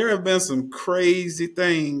there have been some crazy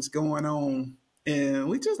things going on, and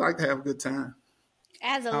we just like to have a good time.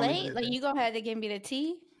 As of I'll leave it late, at like that. you gonna have to give me the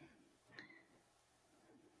tea.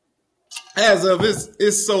 As of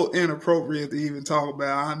it's so inappropriate to even talk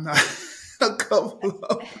about. I'm not a couple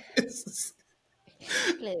of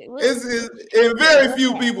Look, and very we'll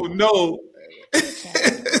few chat. people know. We'll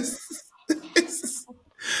chat. It's,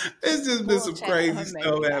 it's just been We'll some chat crazy stuff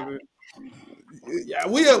maybe about happening. it. Yeah,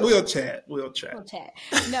 we'll chat. We'll We'll chat. chat.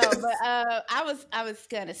 No, but I was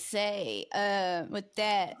gonna say with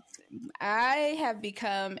that, I have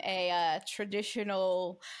become a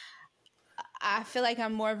traditional. I feel like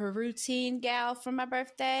I'm more of a routine gal for my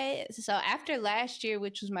birthday. So after last year,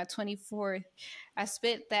 which was my 24th, I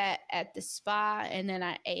spent that at the spa, and then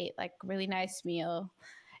I ate like a really nice meal.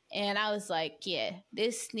 And I was like, yeah,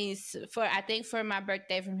 this needs for I think for my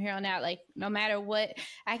birthday from here on out, like no matter what,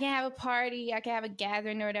 I can have a party, I can have a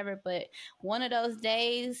gathering or whatever, but one of those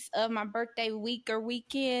days of my birthday week or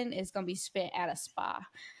weekend is gonna be spent at a spa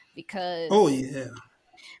Oh because yeah.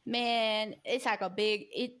 man, it's like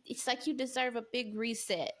it's like you deserve a big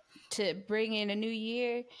reset to bring in a new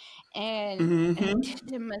year. And Mm-hmm.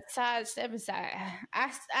 the massage,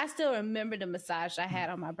 I still remember the massage I had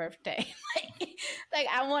on my birthday. like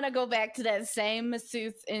I want to go back to that same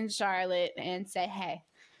masseuse in Charlotte and say, hey,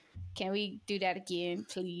 can we do that again,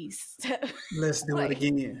 please? Let's do it like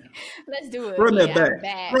again. let's do it Run that again. back. I'm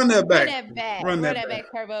back. Run that Run back. that back. Run Run that that back. back,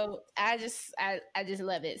 Turbo. I just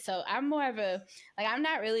love it. So I'm more of a like I'm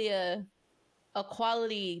not really a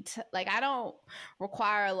quality like I don't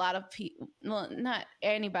require a lot of people. Well, not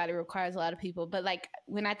anybody requires a lot of people, but like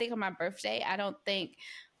when I think of my birthday, I don't think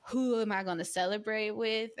who am I going to celebrate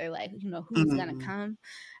with or like who's going to Mm-hmm. come.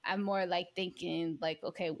 I'm more like thinking like,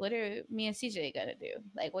 okay, what are me and CJ going to do?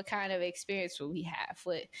 Like what kind of experience will we have?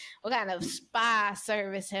 What kind of spa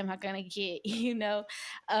service am I going to get?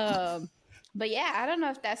 um but yeah, I don't know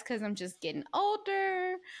if that's because I'm just getting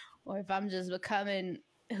older or if I'm just becoming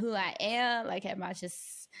who I am. Like, am I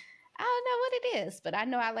just, I don't know what it is, but I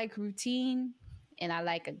know I like routine and I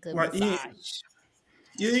like a good Like massage.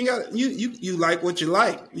 you ain't got you like what you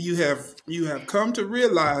like. You have come to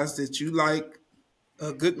realize that you like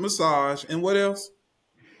a good massage, and what else?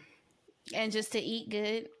 And just to eat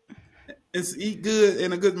good. It's eat good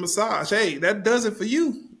and a good massage. Hey, that does it for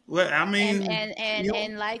you. Well, I And mean, and and you know,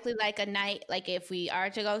 and likely like a night, like if we are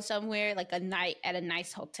to go somewhere, like a night at a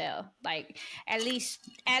nice hotel, like at least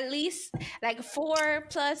like 4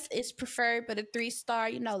 plus is preferred, but a 3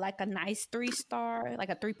 star, like a nice 3 star, like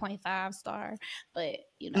a 3.5 star. But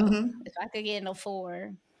mm-hmm, if I could get in a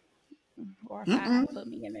 4 or 5, mm-mm. put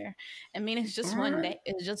me in there. I mean, it's All just one right, day.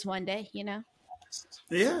 It's just one day.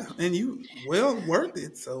 yeah, and you well worth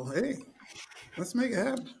it. So hey, let's make it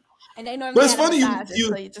happen. And they normally But it's had a funny massager,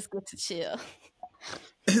 so you just get to chill.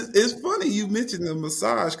 it's funny you mentioned the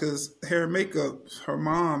massage because hair and makeup. Her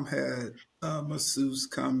mom had a masseuse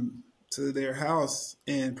come to their house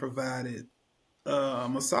and provided a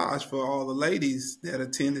massage for all the ladies that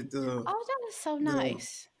attended Oh, that is so the.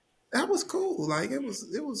 nice. That was cool. Like it was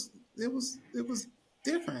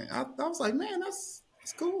different. I was like, man, that's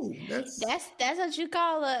cool. That's That's what you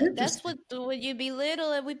call a. That's interesting. what when you be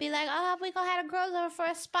little and we be like, oh, we gonna have a girls over for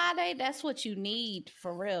a spa day. That's what you need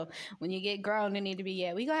for real. When you get grown, they need to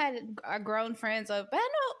be we gonna have our grown friends over. But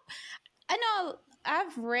I know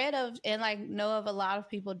I've read of and like know of a lot of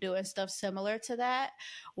people doing stuff similar to that,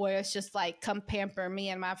 where it's just like come pamper me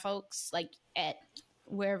and my folks like at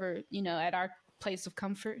wherever at our place of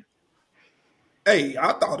comfort. Hey,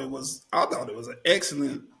 I thought it was an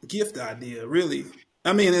excellent gift idea, really.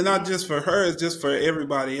 I mean, and not Yeah. just for her, it's just for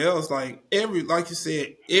everybody else. Like you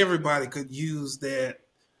said, everybody could use that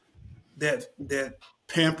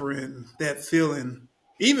pampering, that feeling.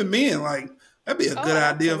 Even men, like that'd be a Oh, good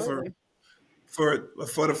idea for absolutely. for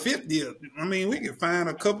the 50th. I mean, we could find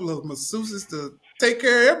a couple of masseuses to take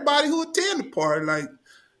care of everybody who attend the party. Like,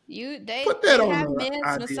 You they put that they on have the men's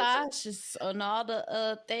idea. massages on all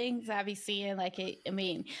the things I be seeing. Like it, I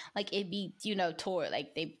mean, like it be toward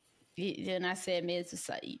like they. Then I said men's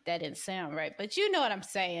massage. That didn't sound right, but you know what I'm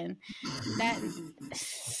saying. That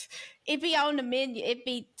it be on the menu. It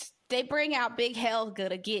be they bring out Big Helga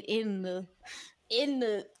to get in the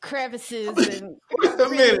crevices and Wait a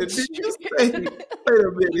really. minute. Did you say? Wait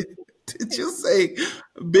a minute. Did you say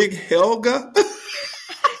Big Helga?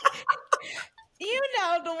 You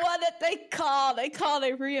know the one that they call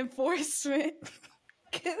a reinforcement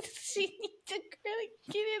because she needs to really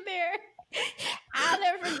get in there. I'll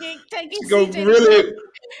never forget taking She gonna CJ to get a. really,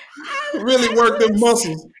 really work them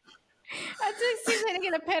muscles. I took CJ to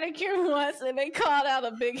get a pedicure once, and they called out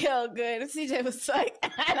a Big Helga, and CJ was like,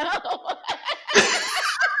 "I know."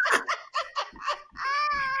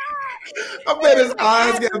 I bet his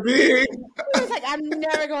eyes got big. He was like, "I'm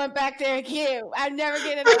never going back there again. I'm never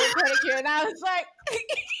getting another pedicure." And I was like,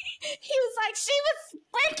 he was like, "She was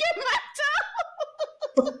breaking my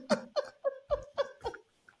toe."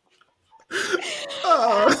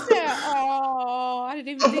 I said, "Oh, I didn't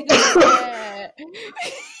even think about that."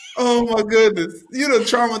 Oh my goodness. You done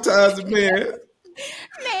traumatized the man.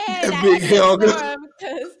 Man, That I Big had to Helga. ignore him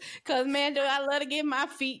because man, do I love to get my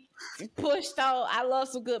feet pushed on. I love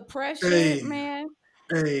some good pressure, Hey, man.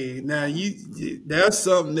 hey, now that's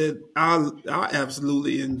something that I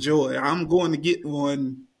absolutely enjoy. I'm going to get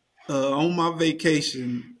one on my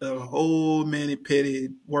vacation, a whole mani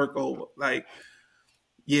pedi work over. Like,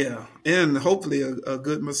 yeah, and hopefully a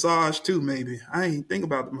good massage too, maybe. I ain't think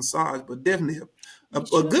about the massage, but definitely Get a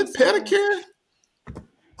you a good massage. pedicure.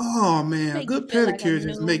 Oh man, a Make you good feel like a pedicure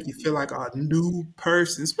just new. make you feel like a new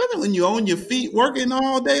person, especially when you're on your feet working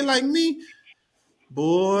all day like me.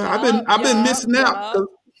 Boy, Yup, I've been yup, missing out yup.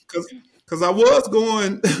 because I was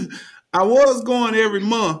going I was going every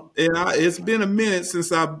month, and it's been a minute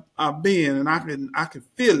since I've been, and I can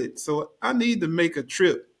feel it. So I need to make a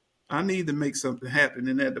trip. I need to make something happen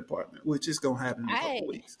in that department, which is gonna happen in a couple I of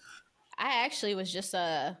weeks. I actually was just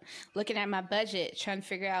looking at my budget, trying to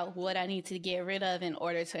figure out what I need to get rid of in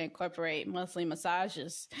order to incorporate monthly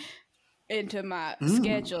massages into my Mm.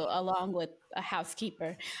 schedule, along with a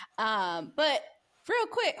housekeeper. But real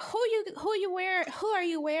quick, who are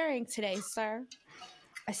you wearing today, sir?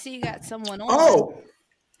 I see you got someone on. Oh,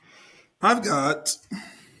 I've got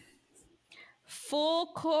Full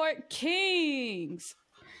Court Kings.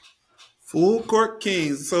 Full Court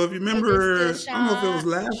Kings. So if you Is this remember, I don't know if it Deshaun? was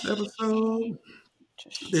last episode.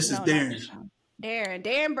 This is No, not Darren. Deshaun.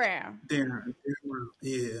 Darren Brown. Darren Brown.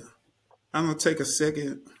 Yeah. I'm gonna take a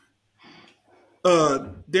second.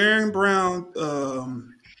 Darren Brown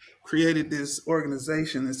created this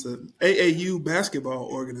organization. It's a AAU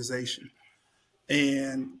basketball organization,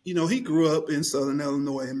 and he grew up in Southern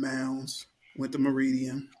Illinois in Mounds. Went to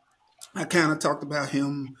Meridian. I kind of talked about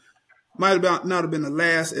him. Might have not have been the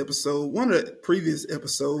last episode, one of the previous I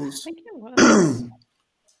episodes, think it was.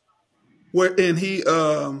 where and he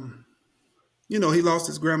lost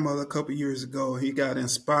his grandmother a couple years ago. He got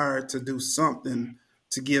inspired to do something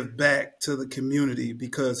to give back to the community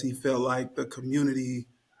because he felt like the community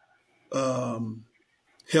um,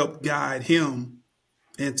 helped guide him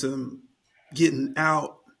into getting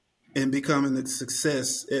out and becoming a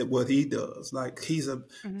success at what he does. Like he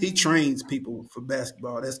Mm, trains people for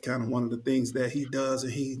basketball. That's kind of one of the things that he does,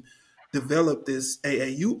 and he developed this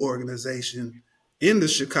AAU organization in the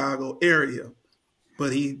Chicago area.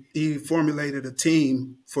 But he formulated a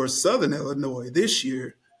team for Southern Illinois this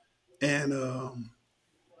year, and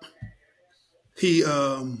he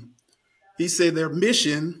he said their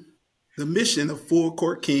mission, the mission of Full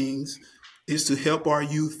Court Kings, is to help our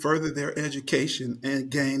youth further their education and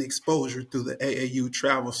gain exposure through the AAU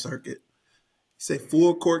travel circuit. He said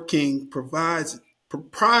Full Court King prides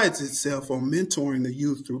itself on mentoring the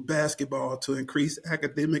youth through basketball to increase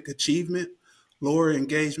academic achievement, lower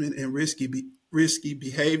engagement in risky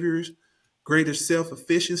behaviors, greater self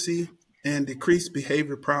efficiency, and decrease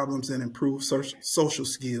behavior problems and improve social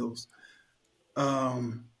skills.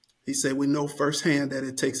 Um, he said, we know firsthand that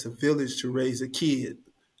it takes a village to raise a kid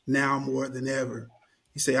now more than ever.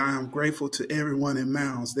 He said, I am grateful to everyone in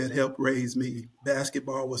Mounds that helped raise me.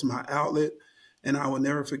 Basketball was my outlet, and I will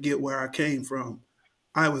never forget where I came from.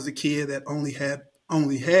 I was a kid that only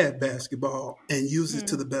had basketball and used it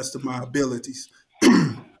to mm. the best of my abilities.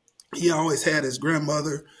 He always had his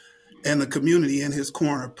grandmother and the community in his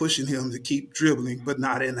corner pushing him to keep dribbling, but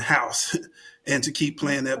not in the house, and to keep Of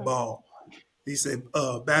playing that course. ball. He said,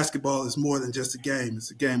 basketball is more than just a game;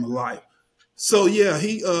 it's a game of life. So yeah,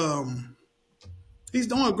 he's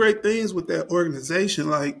doing great things with that organization.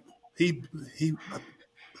 Like he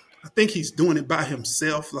I think he's doing it by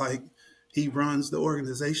himself. Like he runs the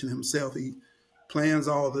organization himself. He plans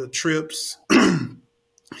all the trips.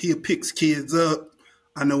 He picks kids up.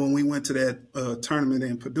 I know when we went to that tournament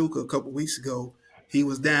in Paducah a couple weeks ago, he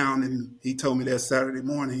was down and he told me that Saturday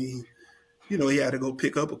morning he had to go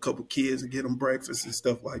pick up a couple kids and get them breakfast and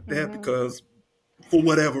stuff like that Mm-hmm. because for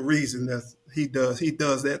whatever reason that he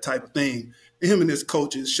does that type of thing. Him and his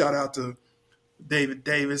coaches, shout out to David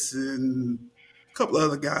Davis and a couple of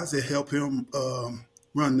other guys that help him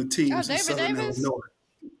run the Oh, teams in David Southern Davis. Illinois.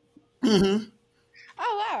 Hmm.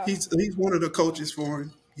 Oh wow. He's one of the coaches for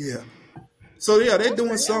him. Yeah. So yeah, they're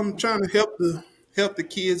doing Okay. something trying to help the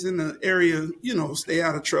kids in the area, stay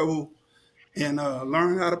out of trouble and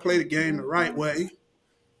learn how to play the game the right Mm-hmm. way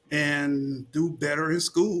and do better in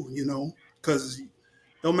school. Because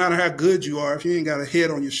no matter how good you are, if you ain't got a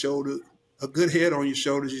head on your shoulder, a good head on your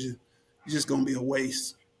shoulders, you're just gonna be a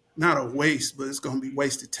waste. Not a waste, but it's gonna be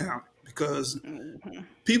wasted talent because Mm-hmm.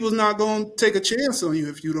 people's not gonna take a chance on you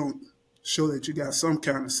if you don't show that you got some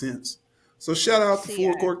kind of sense. So shout out to See,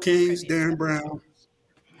 Four I Court Kings, appreciate Darren that. Brown.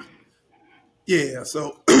 Yeah,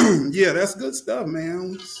 so yeah, that's good stuff,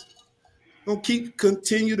 man. Gonna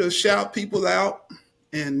continue to shout people out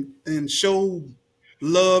and show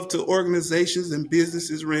love to organizations and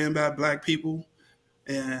businesses ran by black people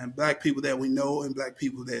and black people that we know and black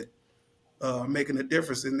people that are making a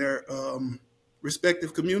difference in their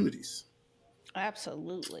respective communities.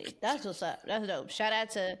 Absolutely. That's what's up. That's dope. Shout out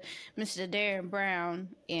to Mr. Darren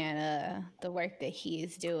Brown and the work that he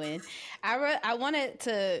is doing. I wanted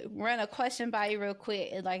to run a question by you real quick.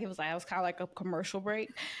 It was kind of like a commercial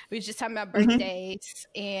break. We was just talking about Hmm. birthdays,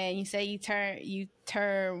 and you say you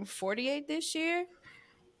turn 48 this year.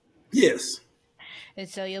 Yes. And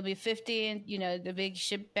so you'll be 50 and the big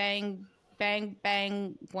ship bang bang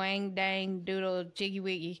bang wang dang doodle jiggy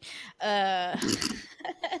wiggy. Uh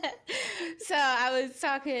so I was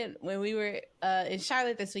talking when we were in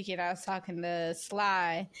Charlotte this weekend. I was talking to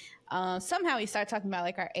Sly. Somehow we started talking about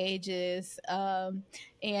like our ages. And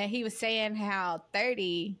he was saying how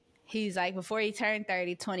 30, he's like, before he turned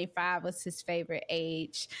 30, 25 was his favorite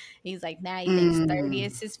age. He's like, now he thinks 30 Mm.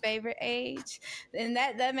 is his favorite age. And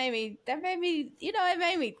that made me it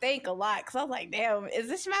made me think a lot, because I was like, damn, is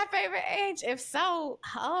this my favorite age? If so,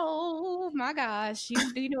 oh my gosh,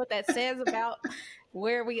 do you know what that says about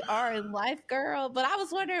where we are in life, girl? But I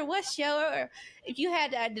was wondering, if you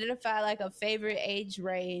had to identify like a favorite age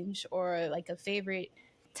range or like a favorite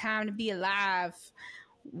time to be alive,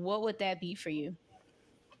 what would that be for you?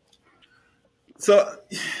 So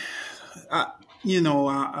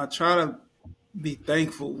I try to be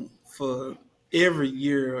thankful for every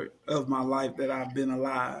year of my life that I've been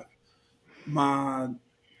alive. My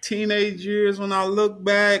teenage years, when I look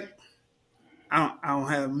back, I don't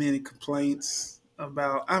have many complaints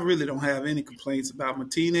about. I really don't have any complaints about my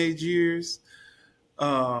teenage years.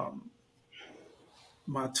 Um,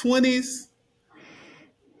 my 20s,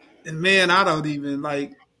 and man, I don't even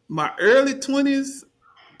like my early 20s.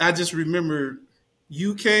 I just remember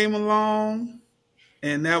you came along,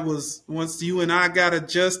 and that was once you and I got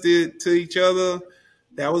adjusted to each other.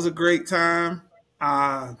 That was a great time.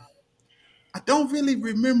 Uh, I don't really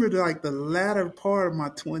remember like the latter part of my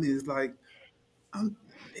 20s. Like I'm,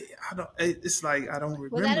 I don't. It's like I don't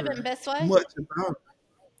Would that have been remember best way? much about.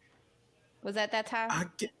 Was that time? I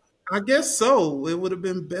guess, I guess so. It would have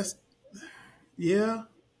been best. Yeah.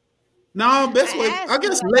 No, best way. I I asked you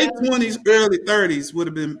guess like late I was. 20s, early 30s would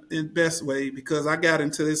have been in best way because I got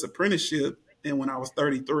into this apprenticeship and when I was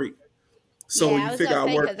 33. So Yeah, you I was figure gonna I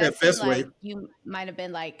say, because worked that that seemed best way. like you might have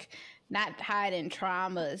been like not hiding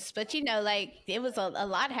traumas, but like it was a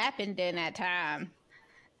lot happened in that time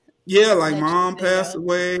Yeah, like that you mom didn't passed know.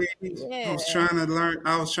 away. I was Yeah, trying to learn.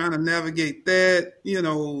 I was trying to navigate that.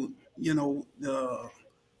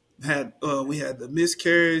 Had we had the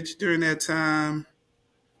miscarriage during that time,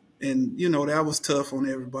 and that was tough on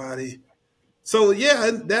everybody. So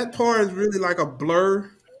yeah, that part is really like a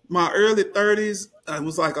blur. My early 30s, it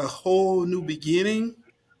was like a whole new beginning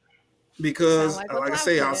sound because, like what like I Cloud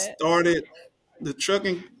say, I said. started the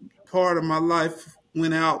trucking part of my life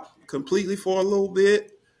went out completely for a little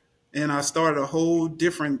bit, and I started a whole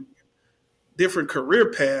different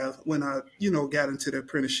career path when I got into the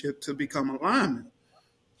apprenticeship to become a lineman.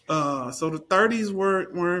 So the 30s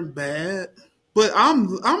weren't bad, but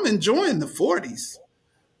I'm enjoying the 40s.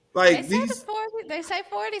 They Like say the these, 40s. They say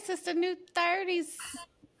 40s is the new 30s.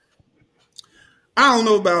 I don't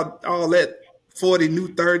know about all that 40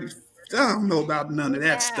 new 30s. I don't know about none of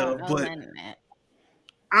that Yeah, I don't stuff, know but none of that.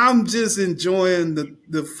 I'm just enjoying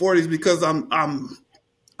the 40s because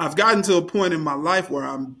I've gotten to a point in my life where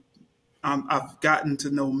I've gotten to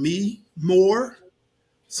know me more.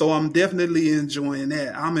 So I'm definitely enjoying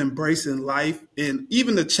that. I'm embracing life and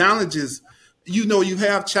even the challenges. You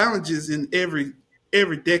have challenges in every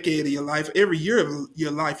decade of your life, every year of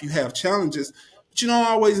your life. You have challenges, but you don't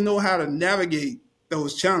always know how to navigate.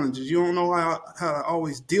 those challenges. You don't know how to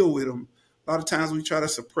always deal with them. A lot of times we try to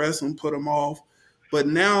suppress them, put them off. But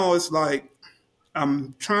now it's like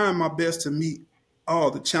I'm trying my best to meet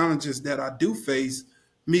all the challenges that I do face,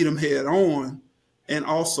 meet them head on, and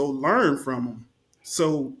also learn from them.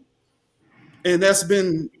 So, and that's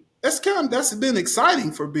been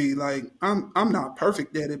exciting for me. Like I'm not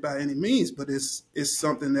perfect at it by any means, but it's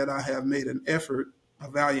something that I have made an effort, a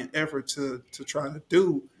valiant effort to try to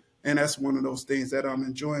do, and that's one of those things that I'm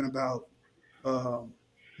enjoying about um,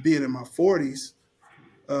 being in my 40s.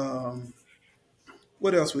 Um,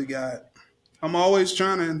 what else we got? I'm always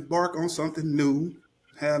trying to embark on something new,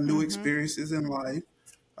 have new Mm-hmm. experiences in life.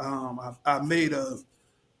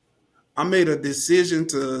 I made a decision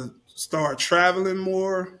to start traveling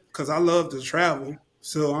more because I love to travel.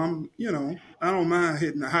 So I don't mind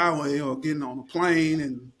hitting the highway or getting on a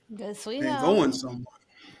plane Good sweet and home. going somewhere.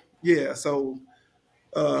 Yeah. So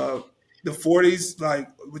uh, the 40s, like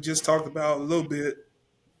we just talked about a little bit,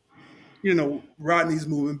 Rodney's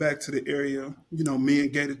moving back to the area. Me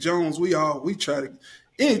and Gator Jones, we try to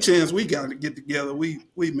any chance we got to get together, we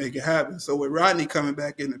make it happen. So with Rodney coming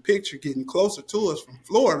back in the picture, getting closer to us from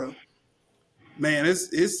Florida, man,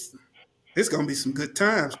 it's gonna be some good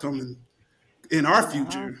times coming in our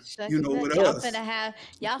Oh, future. shucks and ducks. With us.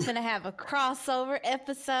 Y'all finna have a crossover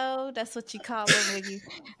episode. That's what you call them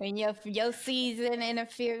when your season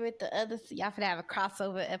interfere with the other. Y'all finna have a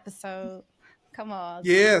crossover episode. Come on.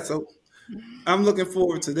 Yeah, so I'm looking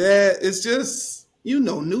forward to that. It's just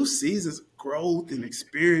new seasons of growth and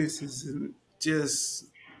experiences and just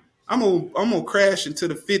I'm gonna crash into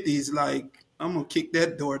the 50s. Like I'm gonna kick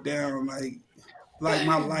that door down like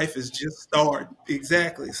my life is just starting.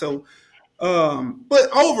 Exactly. So but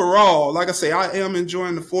overall, like I say, I am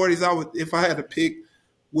enjoying the 40s. I would, if I had to pick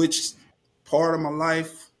which part of my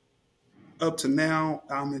life up to now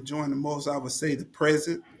I'm enjoying the most, I would say the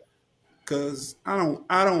present because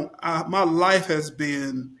my life has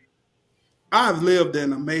been, I've lived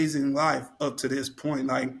an amazing life up to this point.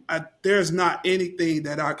 Like there's not anything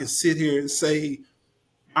that I can sit here and say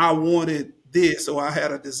I wanted this or I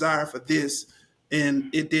had a desire for this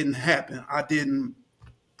and it didn't happen. I didn't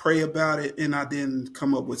pray about it and I didn't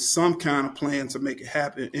come up with some kind of plan to make it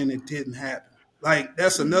happen and it didn't happen. Like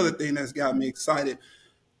that's another Mhm. thing that's got me excited.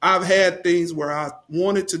 I've had things where I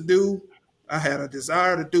wanted to do, I had a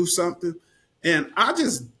desire to do something, and I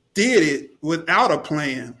just did it without a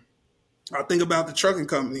plan. I think about the trucking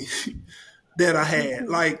company that I had.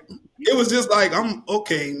 Like it was just like I'm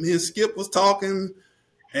okay. Me and Skip was talking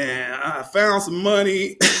and I found some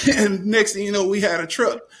money, and next thing you know, we had a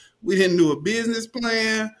truck. We didn't do a business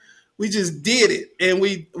plan. We just did it, and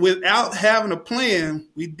we, without having a plan,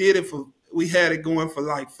 we had it going for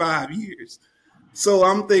like 5 years. So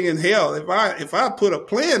I'm thinking, hell, if I put a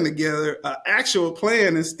plan together, an actual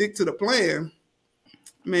plan, and stick to the plan,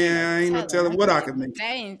 Ain't no man, I ain't no telling. telling what I can make.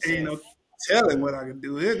 Ain't no Dangerous. telling what I can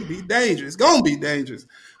do. It could be dangerous. It's gonna be dangerous.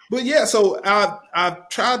 But yeah, so I've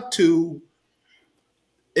tried to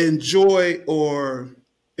enjoy or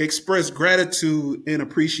express gratitude and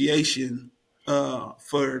appreciation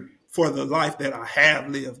for the life that I have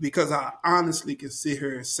lived because I honestly can sit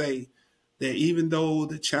here and say that even though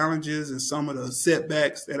the challenges and some of the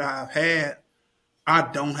setbacks that I've had,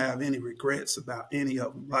 I don't have any regrets about any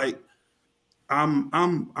of them. Like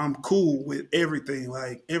I'm cool with everything.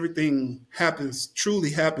 Like everything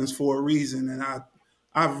truly happens for a reason, and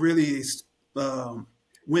I've really um,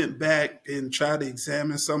 went back and tried to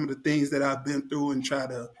examine some of the things that I've been through and try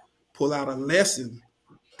to pull out a lesson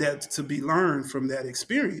that to be learned from that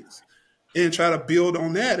experience, and try to build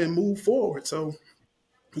on that and move forward. So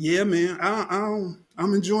yeah, man,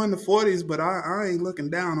 I'm enjoying the 40s, but I ain't looking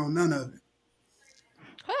down on none of it.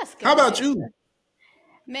 Well, that's How good. about you?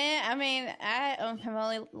 Man, I mean, I have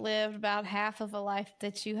only lived about half of a life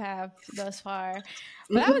that you have thus far.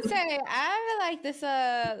 But I would say I feel like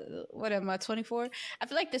this what am I, 24? I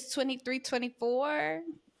feel like this 23, 24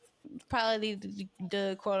 probably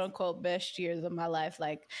the quote unquote best years of my life.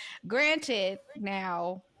 Like granted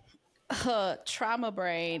now trauma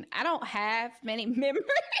brain, I don't have many memories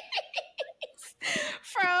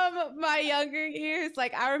from my younger years.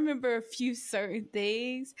 Like I remember a few certain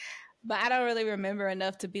things, but I don't really remember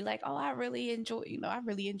enough to be like, oh, I really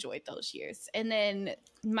enjoyed those years. And then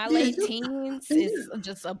my Yeah, late teens yeah, is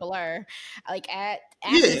just a blur. Like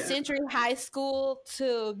after yeah, Century High School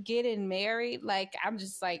to getting married, like I'm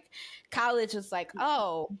just like college was like,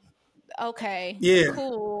 oh, okay, yeah,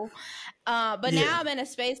 cool. But yeah. now I'm in a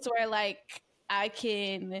space where like I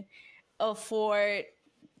can afford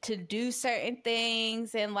to do certain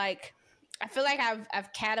things and like I feel like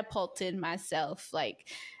I've catapulted myself like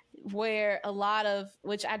where a lot of,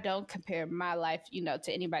 which I don't compare my life,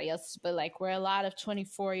 to anybody else's, but like where a lot of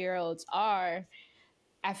 24-year-olds are,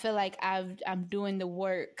 I feel like I'm doing the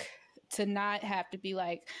work to not have to be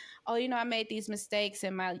like, oh, I made these mistakes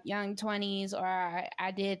in my young 20s, or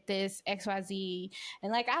I did this XYZ,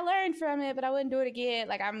 and like I learned from it, but I wouldn't do it again.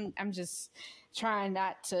 Like I'm just trying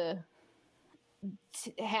not to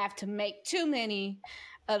have to make too many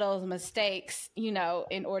of those mistakes,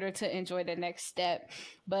 in order to enjoy the next step.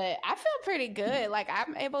 But I feel pretty good. Like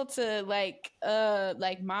I'm able to like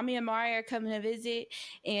mommy and Mari are coming to visit,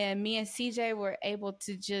 and me and CJ were able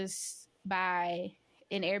to just buy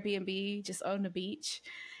an Airbnb just on the beach,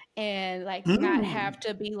 and like not Mm, have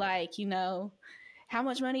to be like, how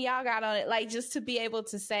much money y'all got on it? Like just to be able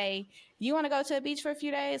to say, you want to go to the beach for a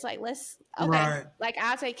few days? Like let's okay. right. Like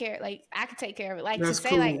I'll take care. Like I can take care of it. Like to That's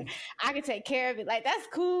say like cool. I can take care of it. Like that's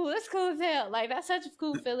cool. That's cool as hell. Like that's such a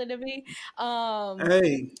cool feeling to me. Um,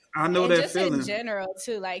 Hey, I know and that just in feeling. general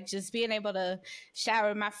too, like just being able to shower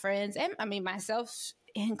with my friends, and I mean myself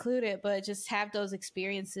included, but just have those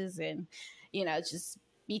experiences, and just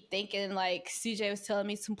be thinking, like CJ was telling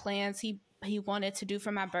me some plans he wanted to do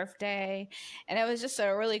for my birthday, and it was just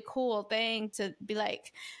a really cool thing to be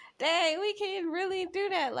like, dang, we can really do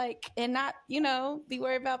that, like, and not be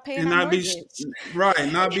worried about paying And our not be mortgage.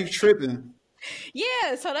 right, not be tripping.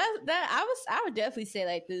 Yeah, so I would definitely say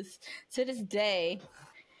like this to this day.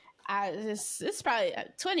 It's probably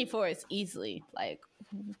 24 is easily like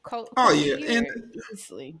Oh whole yeah. And year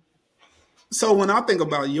easily. so when I think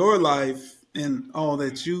about your life and all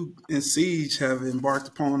that you and Siege have embarked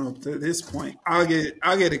upon up to this point, I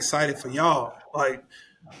get excited for y'all. Like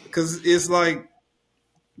because it's like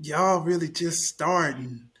y'all really just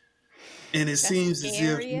starting. And it That's seems as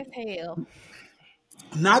if scary as hell.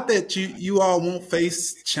 not that you all won't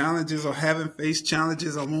face challenges or haven't faced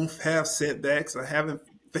challenges or won't have setbacks or haven't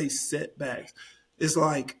faced setbacks. It's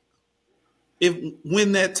like if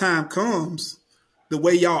when that time comes, the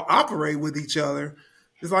way y'all operate with each other,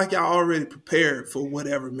 it's like y'all already prepared for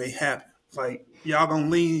whatever may happen. Like y'all gonna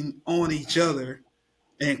lean on each other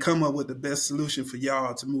and come up with the best solution for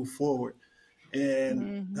y'all to move forward.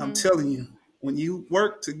 And I'm Hmm. telling you, when you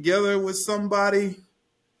work together with somebody,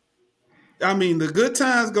 I mean, the good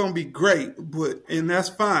times gonna be great, but and that's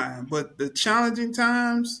fine. But the challenging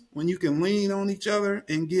times, when you can lean on each other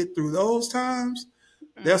and get through those times,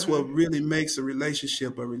 that's Hmm. what really makes a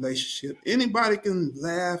relationship a relationship. Anybody can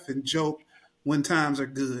laugh and joke when times are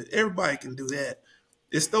good. Everybody can do that.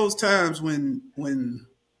 It's those times when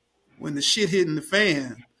the shit hitting the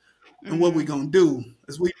fan, and what we Hmm. gonna do?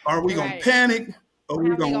 Is we gonna Right. panic, or How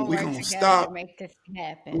we gonna we work gonna together to stop? make this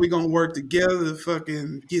We happen? gonna work together to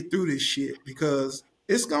fucking get through this shit, because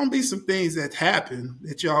it's gonna be some things that happen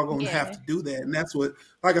that y'all gonna have Yeah. to do that, and that's what,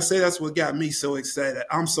 like I say, that's what got me so excited.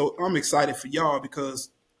 I'm excited for y'all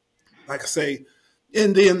because, like I say,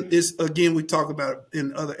 and then it's again we talk about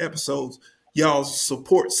in other episodes, y'all's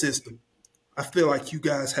support system. I feel like you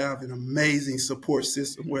guys have an amazing support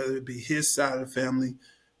system, whether it be his side of the family,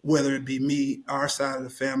 whether it be me, our side of the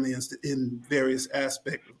family, in various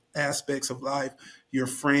aspects of life, your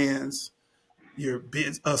friends, your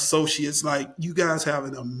associates. Like you guys have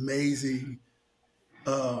an amazing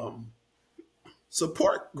um,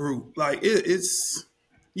 support group. Like it's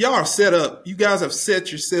y'all are set up. You guys have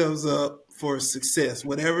set yourselves up for success,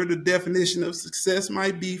 whatever the definition of success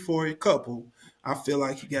might be for a couple. I feel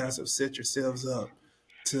like you guys have set yourselves up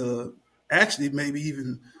to actually maybe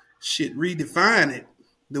even shit redefine it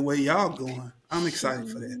the way y'all going. I'm excited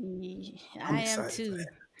for that. I'm I am excited for too. that.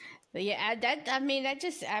 But yeah,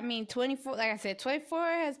 I mean 24, like I said, 24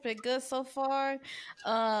 has been good so far.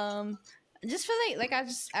 I just feel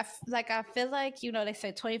like I feel like, they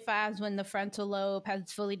say 25 is when the frontal lobe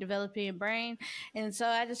has fully developed in your brain. And so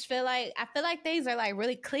I feel like things are like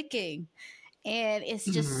really clicking, and it's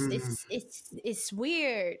just Mm. it's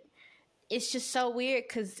weird. It's just so weird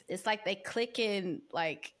cuz it's like they click in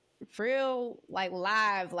like real, like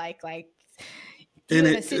live, like you And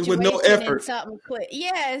in a it with no situation and effort. something click.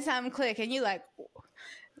 Yeah, something click, and you like,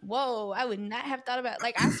 whoa, I would not have thought about.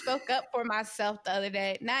 Like I spoke up for myself the other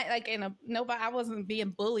day, not like in a nobody. I wasn't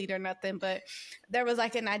being bullied or nothing, but there was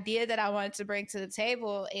like an idea that I wanted to bring to the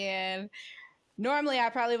table, and normally I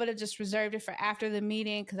probably would have just reserved it for after the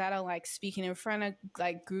meeting because I don't like speaking in front of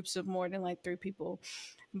like groups of more than like 3 people.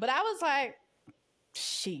 But I was like,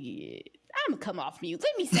 shit, I'm gonna come off mute.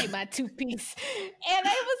 Let me say my two piece. And they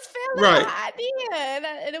was feeling Right. my idea,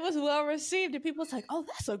 and it was well received. And people was like, "Oh,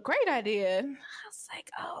 that's a great idea." And I was like,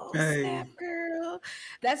 "Oh, snap, Hey. girl!"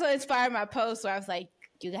 That's what inspired my post. Where I was like,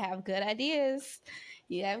 "You have good ideas.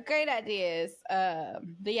 You have great ideas.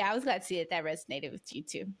 But yeah, I was glad to see that resonated with you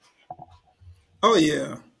too. Oh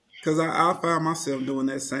yeah, because I find myself doing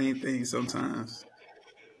that same thing sometimes,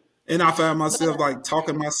 and I find But myself like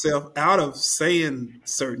talking myself out of saying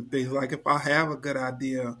certain things. Like if I have a good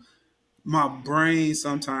idea, my brain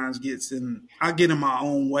sometimes gets in. I get in my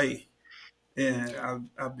own way, and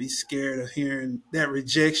I'd be scared of hearing that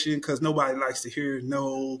rejection because nobody likes to hear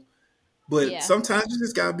no. But yeah, sometimes you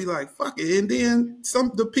just gotta be like, fuck it. And then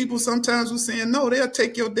the people sometimes were saying no, they'll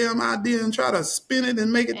take your damn idea and try to spin it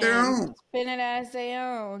and make it their and own. spin it as their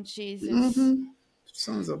own. Jesus, Mm-hmm.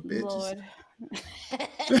 Sons of bitches. Lord.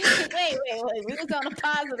 Wait. We was on a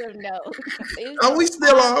positive note. We was Oh, on we a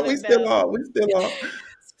still are. We positive still note. are. We still are.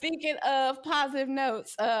 Speaking of positive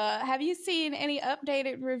notes, have you seen any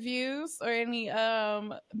updated reviews or any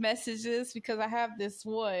messages? Because I have this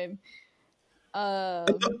one. I'm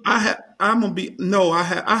gonna be no. I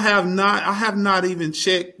have not. I have not even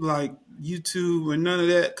checked like YouTube or none of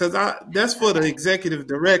that because I that's for the Okay. executive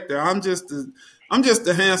director. I'm just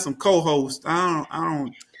a handsome co-host. I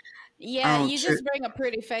Yeah, don't you check. just bring a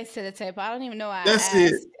pretty face to the table. I don't even know why I That's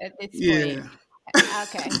it. asked at this point. Yeah.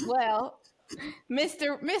 Okay, well,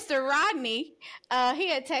 Mr. Rodney, he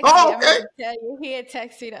had texted me. Oh, I meant okay. to tell you, he had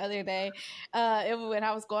texted me the other day. It was when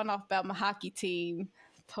I was going off about my hockey team.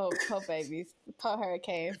 Po babies, po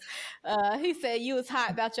hurricanes. He said you was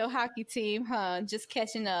hot about your hockey team, huh? Just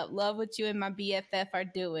catching up. Love what you and my BFF are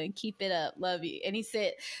doing. Keep it up. Love you. And he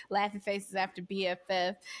said laughing faces after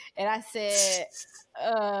BFF. And I said,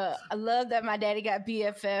 I love that my daddy got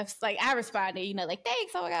BFFs. Like I responded, like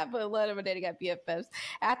thanks, oh my god, but I love that my daddy got BFFs.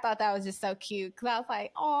 I thought that was just so cute because I was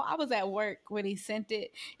like, oh, I was at work when he sent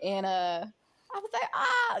it, and I was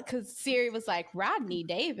like, because Siri was like, Rodney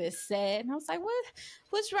Davis said, and I was like,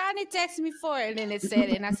 what's Rodney texting me for? And then it said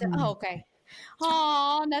it, and I said, oh, okay.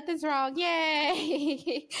 Oh, nothing's wrong.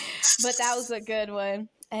 Yay. But that was a good one.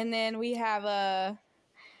 And then we have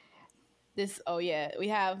oh yeah, we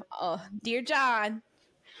have Dear John,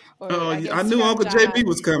 or Oh, I I guess knew from Uncle JB John.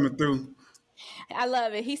 was coming through. I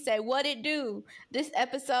love it. He said, "What it do? This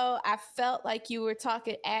episode, I felt like you were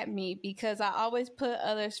talking at me because I always put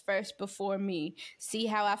others first before me. See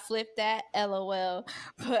how I flipped that? LOL.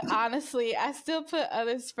 But honestly, I still put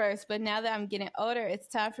others first. But now that I'm getting older, it's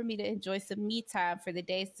time for me to enjoy some me time for the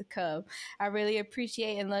days to come. I really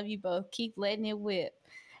appreciate and love you both. Keep letting it whip.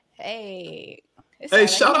 Hey, it Hey, sounded like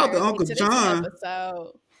shout he can out to relate Uncle to this John.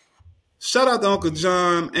 episode. Shout out to Uncle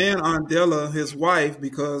John and Andela, his wife,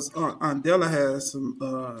 because Andela has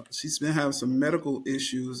she's been having some medical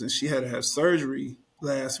issues and she had to have surgery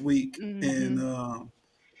last week. And Mm-hmm.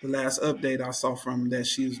 the last update I saw from that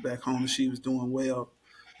she was back home and she was doing well.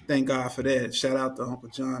 Thank God for that. Shout out to Uncle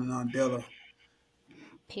John and Andela.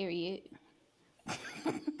 Period.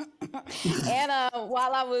 And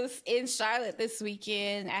while I was in Charlotte this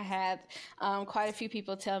weekend, I had quite a few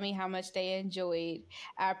people tell me how much they enjoyed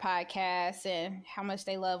our podcast and how much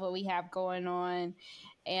they love what we have going on.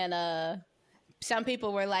 And some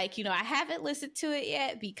people were like, I haven't listened to it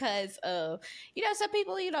yet because of, some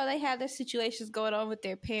people, they have their situations going on with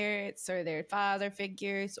their parents or their father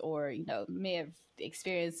figures, or, may have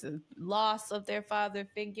experienced a loss of their father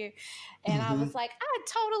figure. And I was Hmm. like, I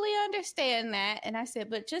totally understand that. And I said,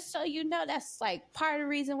 but just so you know, that's like part of the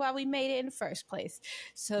reason why we made it in the first place.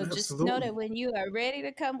 So just know Absolutely. that when you are ready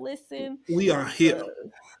to come listen, We are uh, here.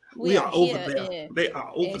 we We are are over here there. They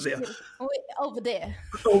are over and there. over there,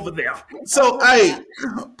 Over there. So, over there. hey,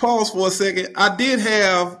 pause for a second. I did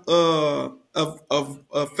have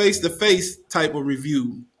a face to face type of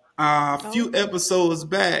review. A few Oh. episodes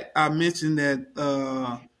back, I mentioned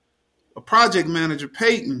that a project manager,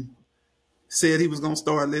 Peyton, said he was going to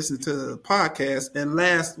start listening to the podcast. And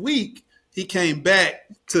last week, he came back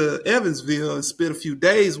to Evansville and spent a few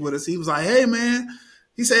days with us. He was like, hey, man.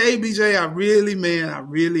 He said, hey, BJ, I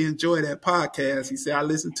really enjoy that podcast. He said, I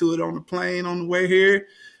listened to it on the plane on the way here,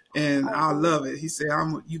 and I Oh. love it. He said,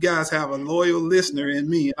 you guys have a loyal listener in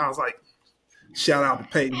me. And I was like, shout out to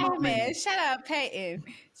Peyton, my Hey man, man. shout out Peyton.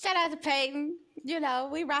 Shout out to Peyton.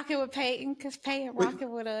 We rocking with Peyton because Peyton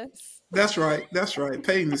rocking with us. That's right. That's right.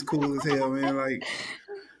 Peyton is cool as hell, man. Like,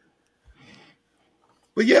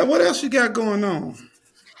 but yeah, what else you got going on?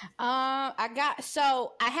 I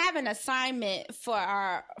have an assignment for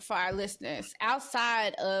our listeners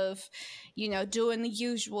outside of, doing the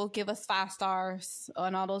usual, give us 5 stars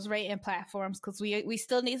on all those rating platforms because we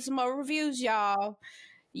still need some more reviews, y'all.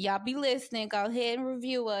 Y'all be listening. Go ahead and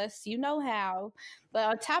review us. You know how. But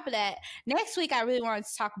on top of that, next week I really wanted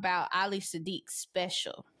to talk about Ali Sadiq's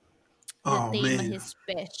special. the Oh theme of man. his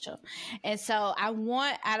special. And so I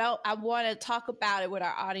want to talk about it with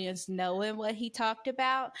our audience knowing what he talked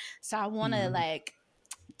about. So I want to Mhm. like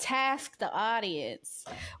task the audience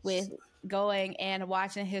with going and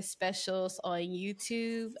watching his specials on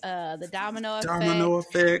YouTube, The Domino Domino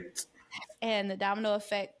Effect effect. and The Domino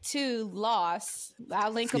Effect 2 Loss.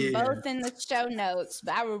 I'll link them Yeah. both in the show notes,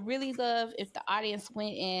 but I would really love if the audience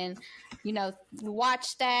went in,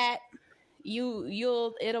 watch that.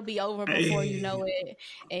 You'll it'll be over before you know Hey, it,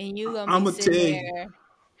 and you're gonna I'm be gonna tell sitting you, there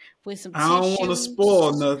with some I don't want to spoil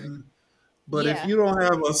tissues. nothing, but if Yeah, you don't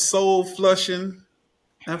have a soul flushing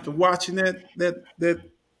after watching the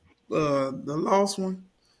lost one,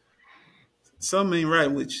 something ain't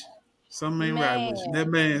right with you. Something ain't right with you.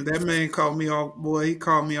 man. That man caught me off. Boy, he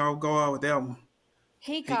caught me off guard with that one.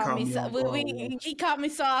 He He caught caught me me so off guard with that one. he caught me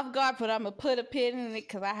so off guard, but I'm gonna put a pin in it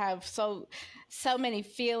because I have so many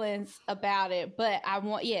feelings about it. But I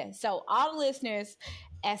want So all the listeners,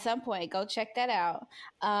 at some point, go check that out.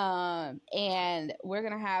 And we're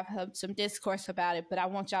gonna have some discourse about it. But I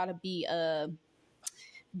want y'all to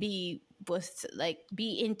be was like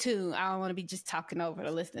be in tune. I don't want to be just talking over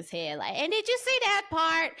the listener's head. Like, and did you see that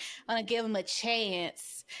part? I want to give them a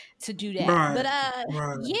chance to do that. Right, But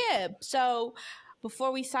right. yeah. So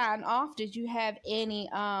before we sign off, did you have any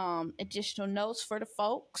additional notes for the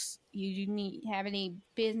folks? You need have any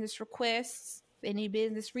business requests? Any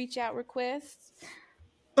business reach out requests?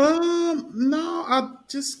 No, I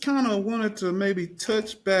just kind of wanted to maybe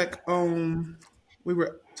touch back on. We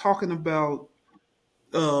were talking about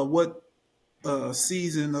what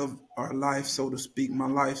season of our life, so to speak, my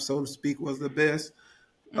life, so to speak, was the best.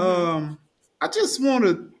 Mm-hmm. I just want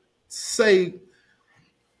to say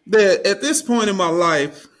that at this point in my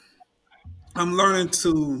life, I'm learning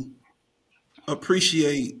to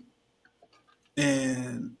appreciate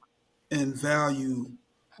and value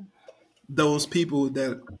those people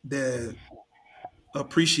that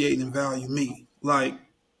appreciate and value me. Like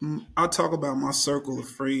I talk about my circle of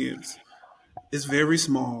friends. It's very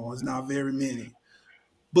small. It's not very many,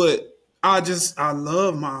 but I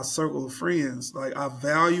love my circle of friends. Like I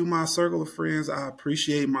value my circle of friends. I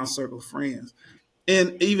appreciate my circle of friends.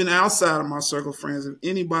 And even outside of my circle of friends,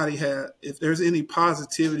 if there's any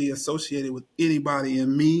positivity associated with anybody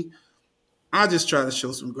in me, I just try to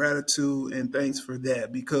show some gratitude and thanks for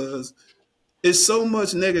that because it's so much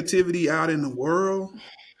negativity out in the world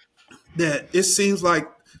that it seems like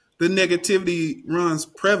the negativity runs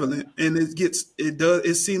prevalent and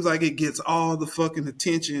it seems like it gets all the fucking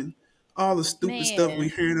attention, all the stupid stuff Man, we're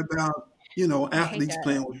hearing about, I hate athletes that.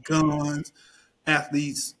 playing with guns,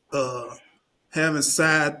 athletes having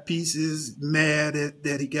side pieces, mad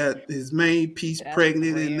that he got his main piece That's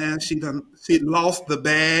pregnant and weird. now she lost the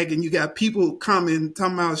bag, and you got people coming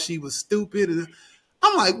talking about she was stupid, and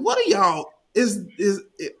I'm like, what are y'all? Is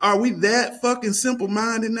Are we that fucking simple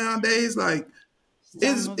minded nowadays? Like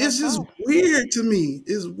Some of it's us just are. weird to me.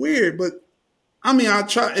 It's weird, but I mean, I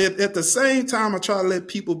try at the same time. I try to let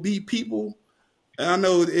people be people. And I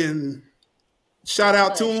know, and shout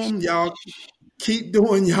out to But them, y'all. Keep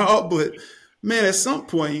doing y'all, but man, at some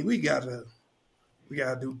point we gotta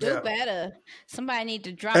do do better better. Somebody need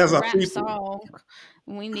to drop a as a rap people. song.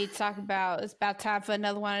 We need to talk about. It's about time for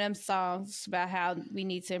another one of them songs about how we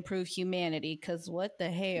need to improve humanity. Cause what the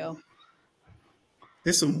hell?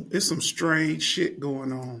 It's some strange shit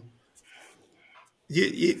going on.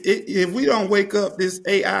 If we don't wake up, this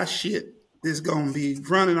AI shit is gonna be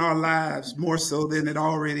running our lives more so than it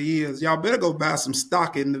already is. Y'all better go buy some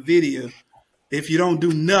stock in the video. If you don't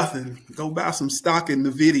do nothing, go buy some stock in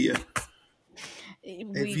the video. If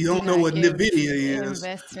We you do don't know not what give NVIDIA is,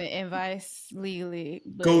 investment advice legally,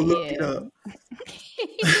 go but look it yeah. up.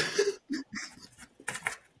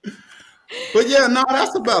 But yeah, no,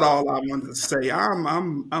 that's about all I wanted to say.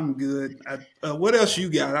 I'm good. What else you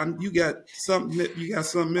got? You got something? You got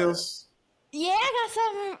something else Yeah, I got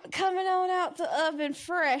something coming on out the oven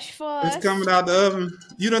fresh for that's us. coming out the oven?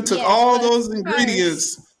 You done took Yes, all but those first,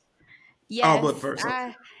 ingredients. Oh, but yes, first,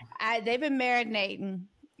 okay. they've been marinating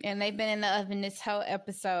and they've been in the oven this whole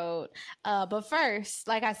episode. But first,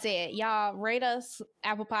 like I said, y'all rate us.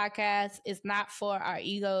 Apple Podcasts is not for our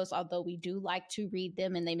egos, although we do like to read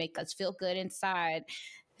them and they make us feel good inside.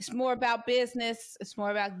 It's more about business. It's more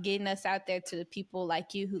about getting us out there to the people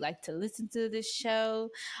like you who like to listen to this show.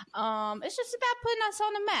 It's just about putting us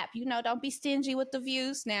on the map. Don't be stingy with the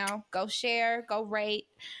views now. Go share, go rate,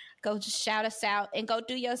 go just shout us out, and go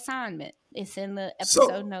do your assignment. It's in the episode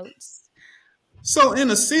So, notes. so in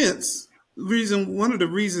a sense, one of the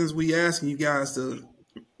reasons we asking you guys to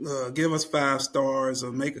give us 5 stars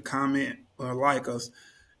or make a comment or like us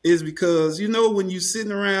is because when you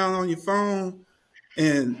sitting around on your phone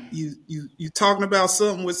and you talking about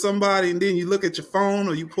something with somebody, and then you look at your phone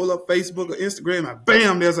or you pull up Facebook or Instagram, and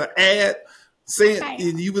bam, there's an ad saying, Bam.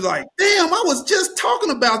 and you was like, damn, I was just talking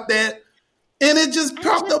about that, and it just I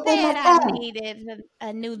popped just up on said my I phone. needed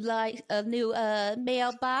a new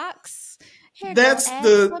mailbox. Here go That's ads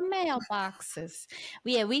for the mailboxes.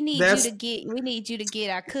 Yeah, that's we need you to get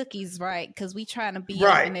our cookies right because we trying to be up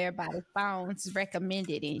right. in everybody's phones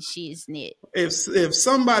recommended and shiznit. If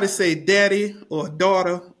somebody say daddy or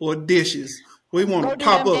daughter or dishes, we want Go to do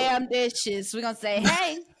pop them up. damn dishes. We're gonna say,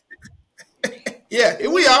 hey, Yeah, here here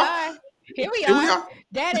we we are. are. Here we Here we are. are.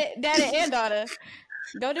 Daddy and daughter.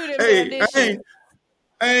 Go do them damn Hey, dishes.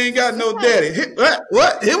 I ain't got no Somebody daddy.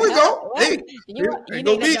 What? Here we go. what? Hey, You here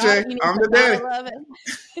go need a daughter, BJ. you need I'm some the daughter daddy. loving.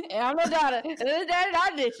 And I'm no daughter. Daddy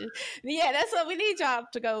not dishes. But yeah, that's what we need y'all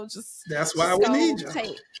to go That's why just we need go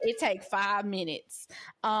you. take 5 minutes.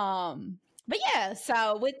 But yeah,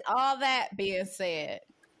 so with all that being said,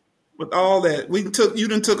 With all that, you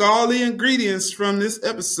done took all the ingredients from this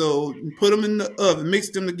episode and put them in the oven,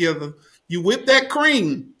 mixed them together. You whip that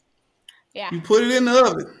cream, yeah. you put it in the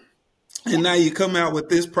oven, and Yeah. now you come out with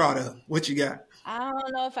this product. What you got? I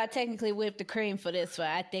don't know if I technically whipped the cream for this one.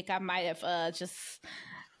 I think I might have just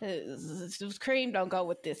cream don't go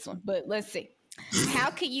with this one. But let's see. How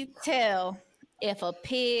can you tell if a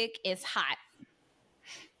pig is hot?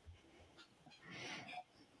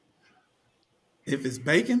 If it's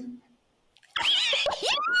bacon,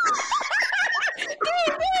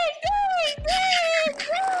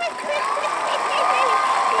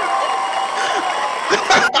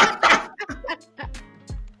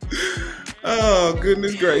 oh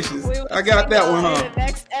goodness gracious, We will I got see that one, y'all in huh? the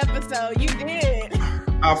next episode. You did.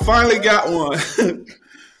 I finally got one.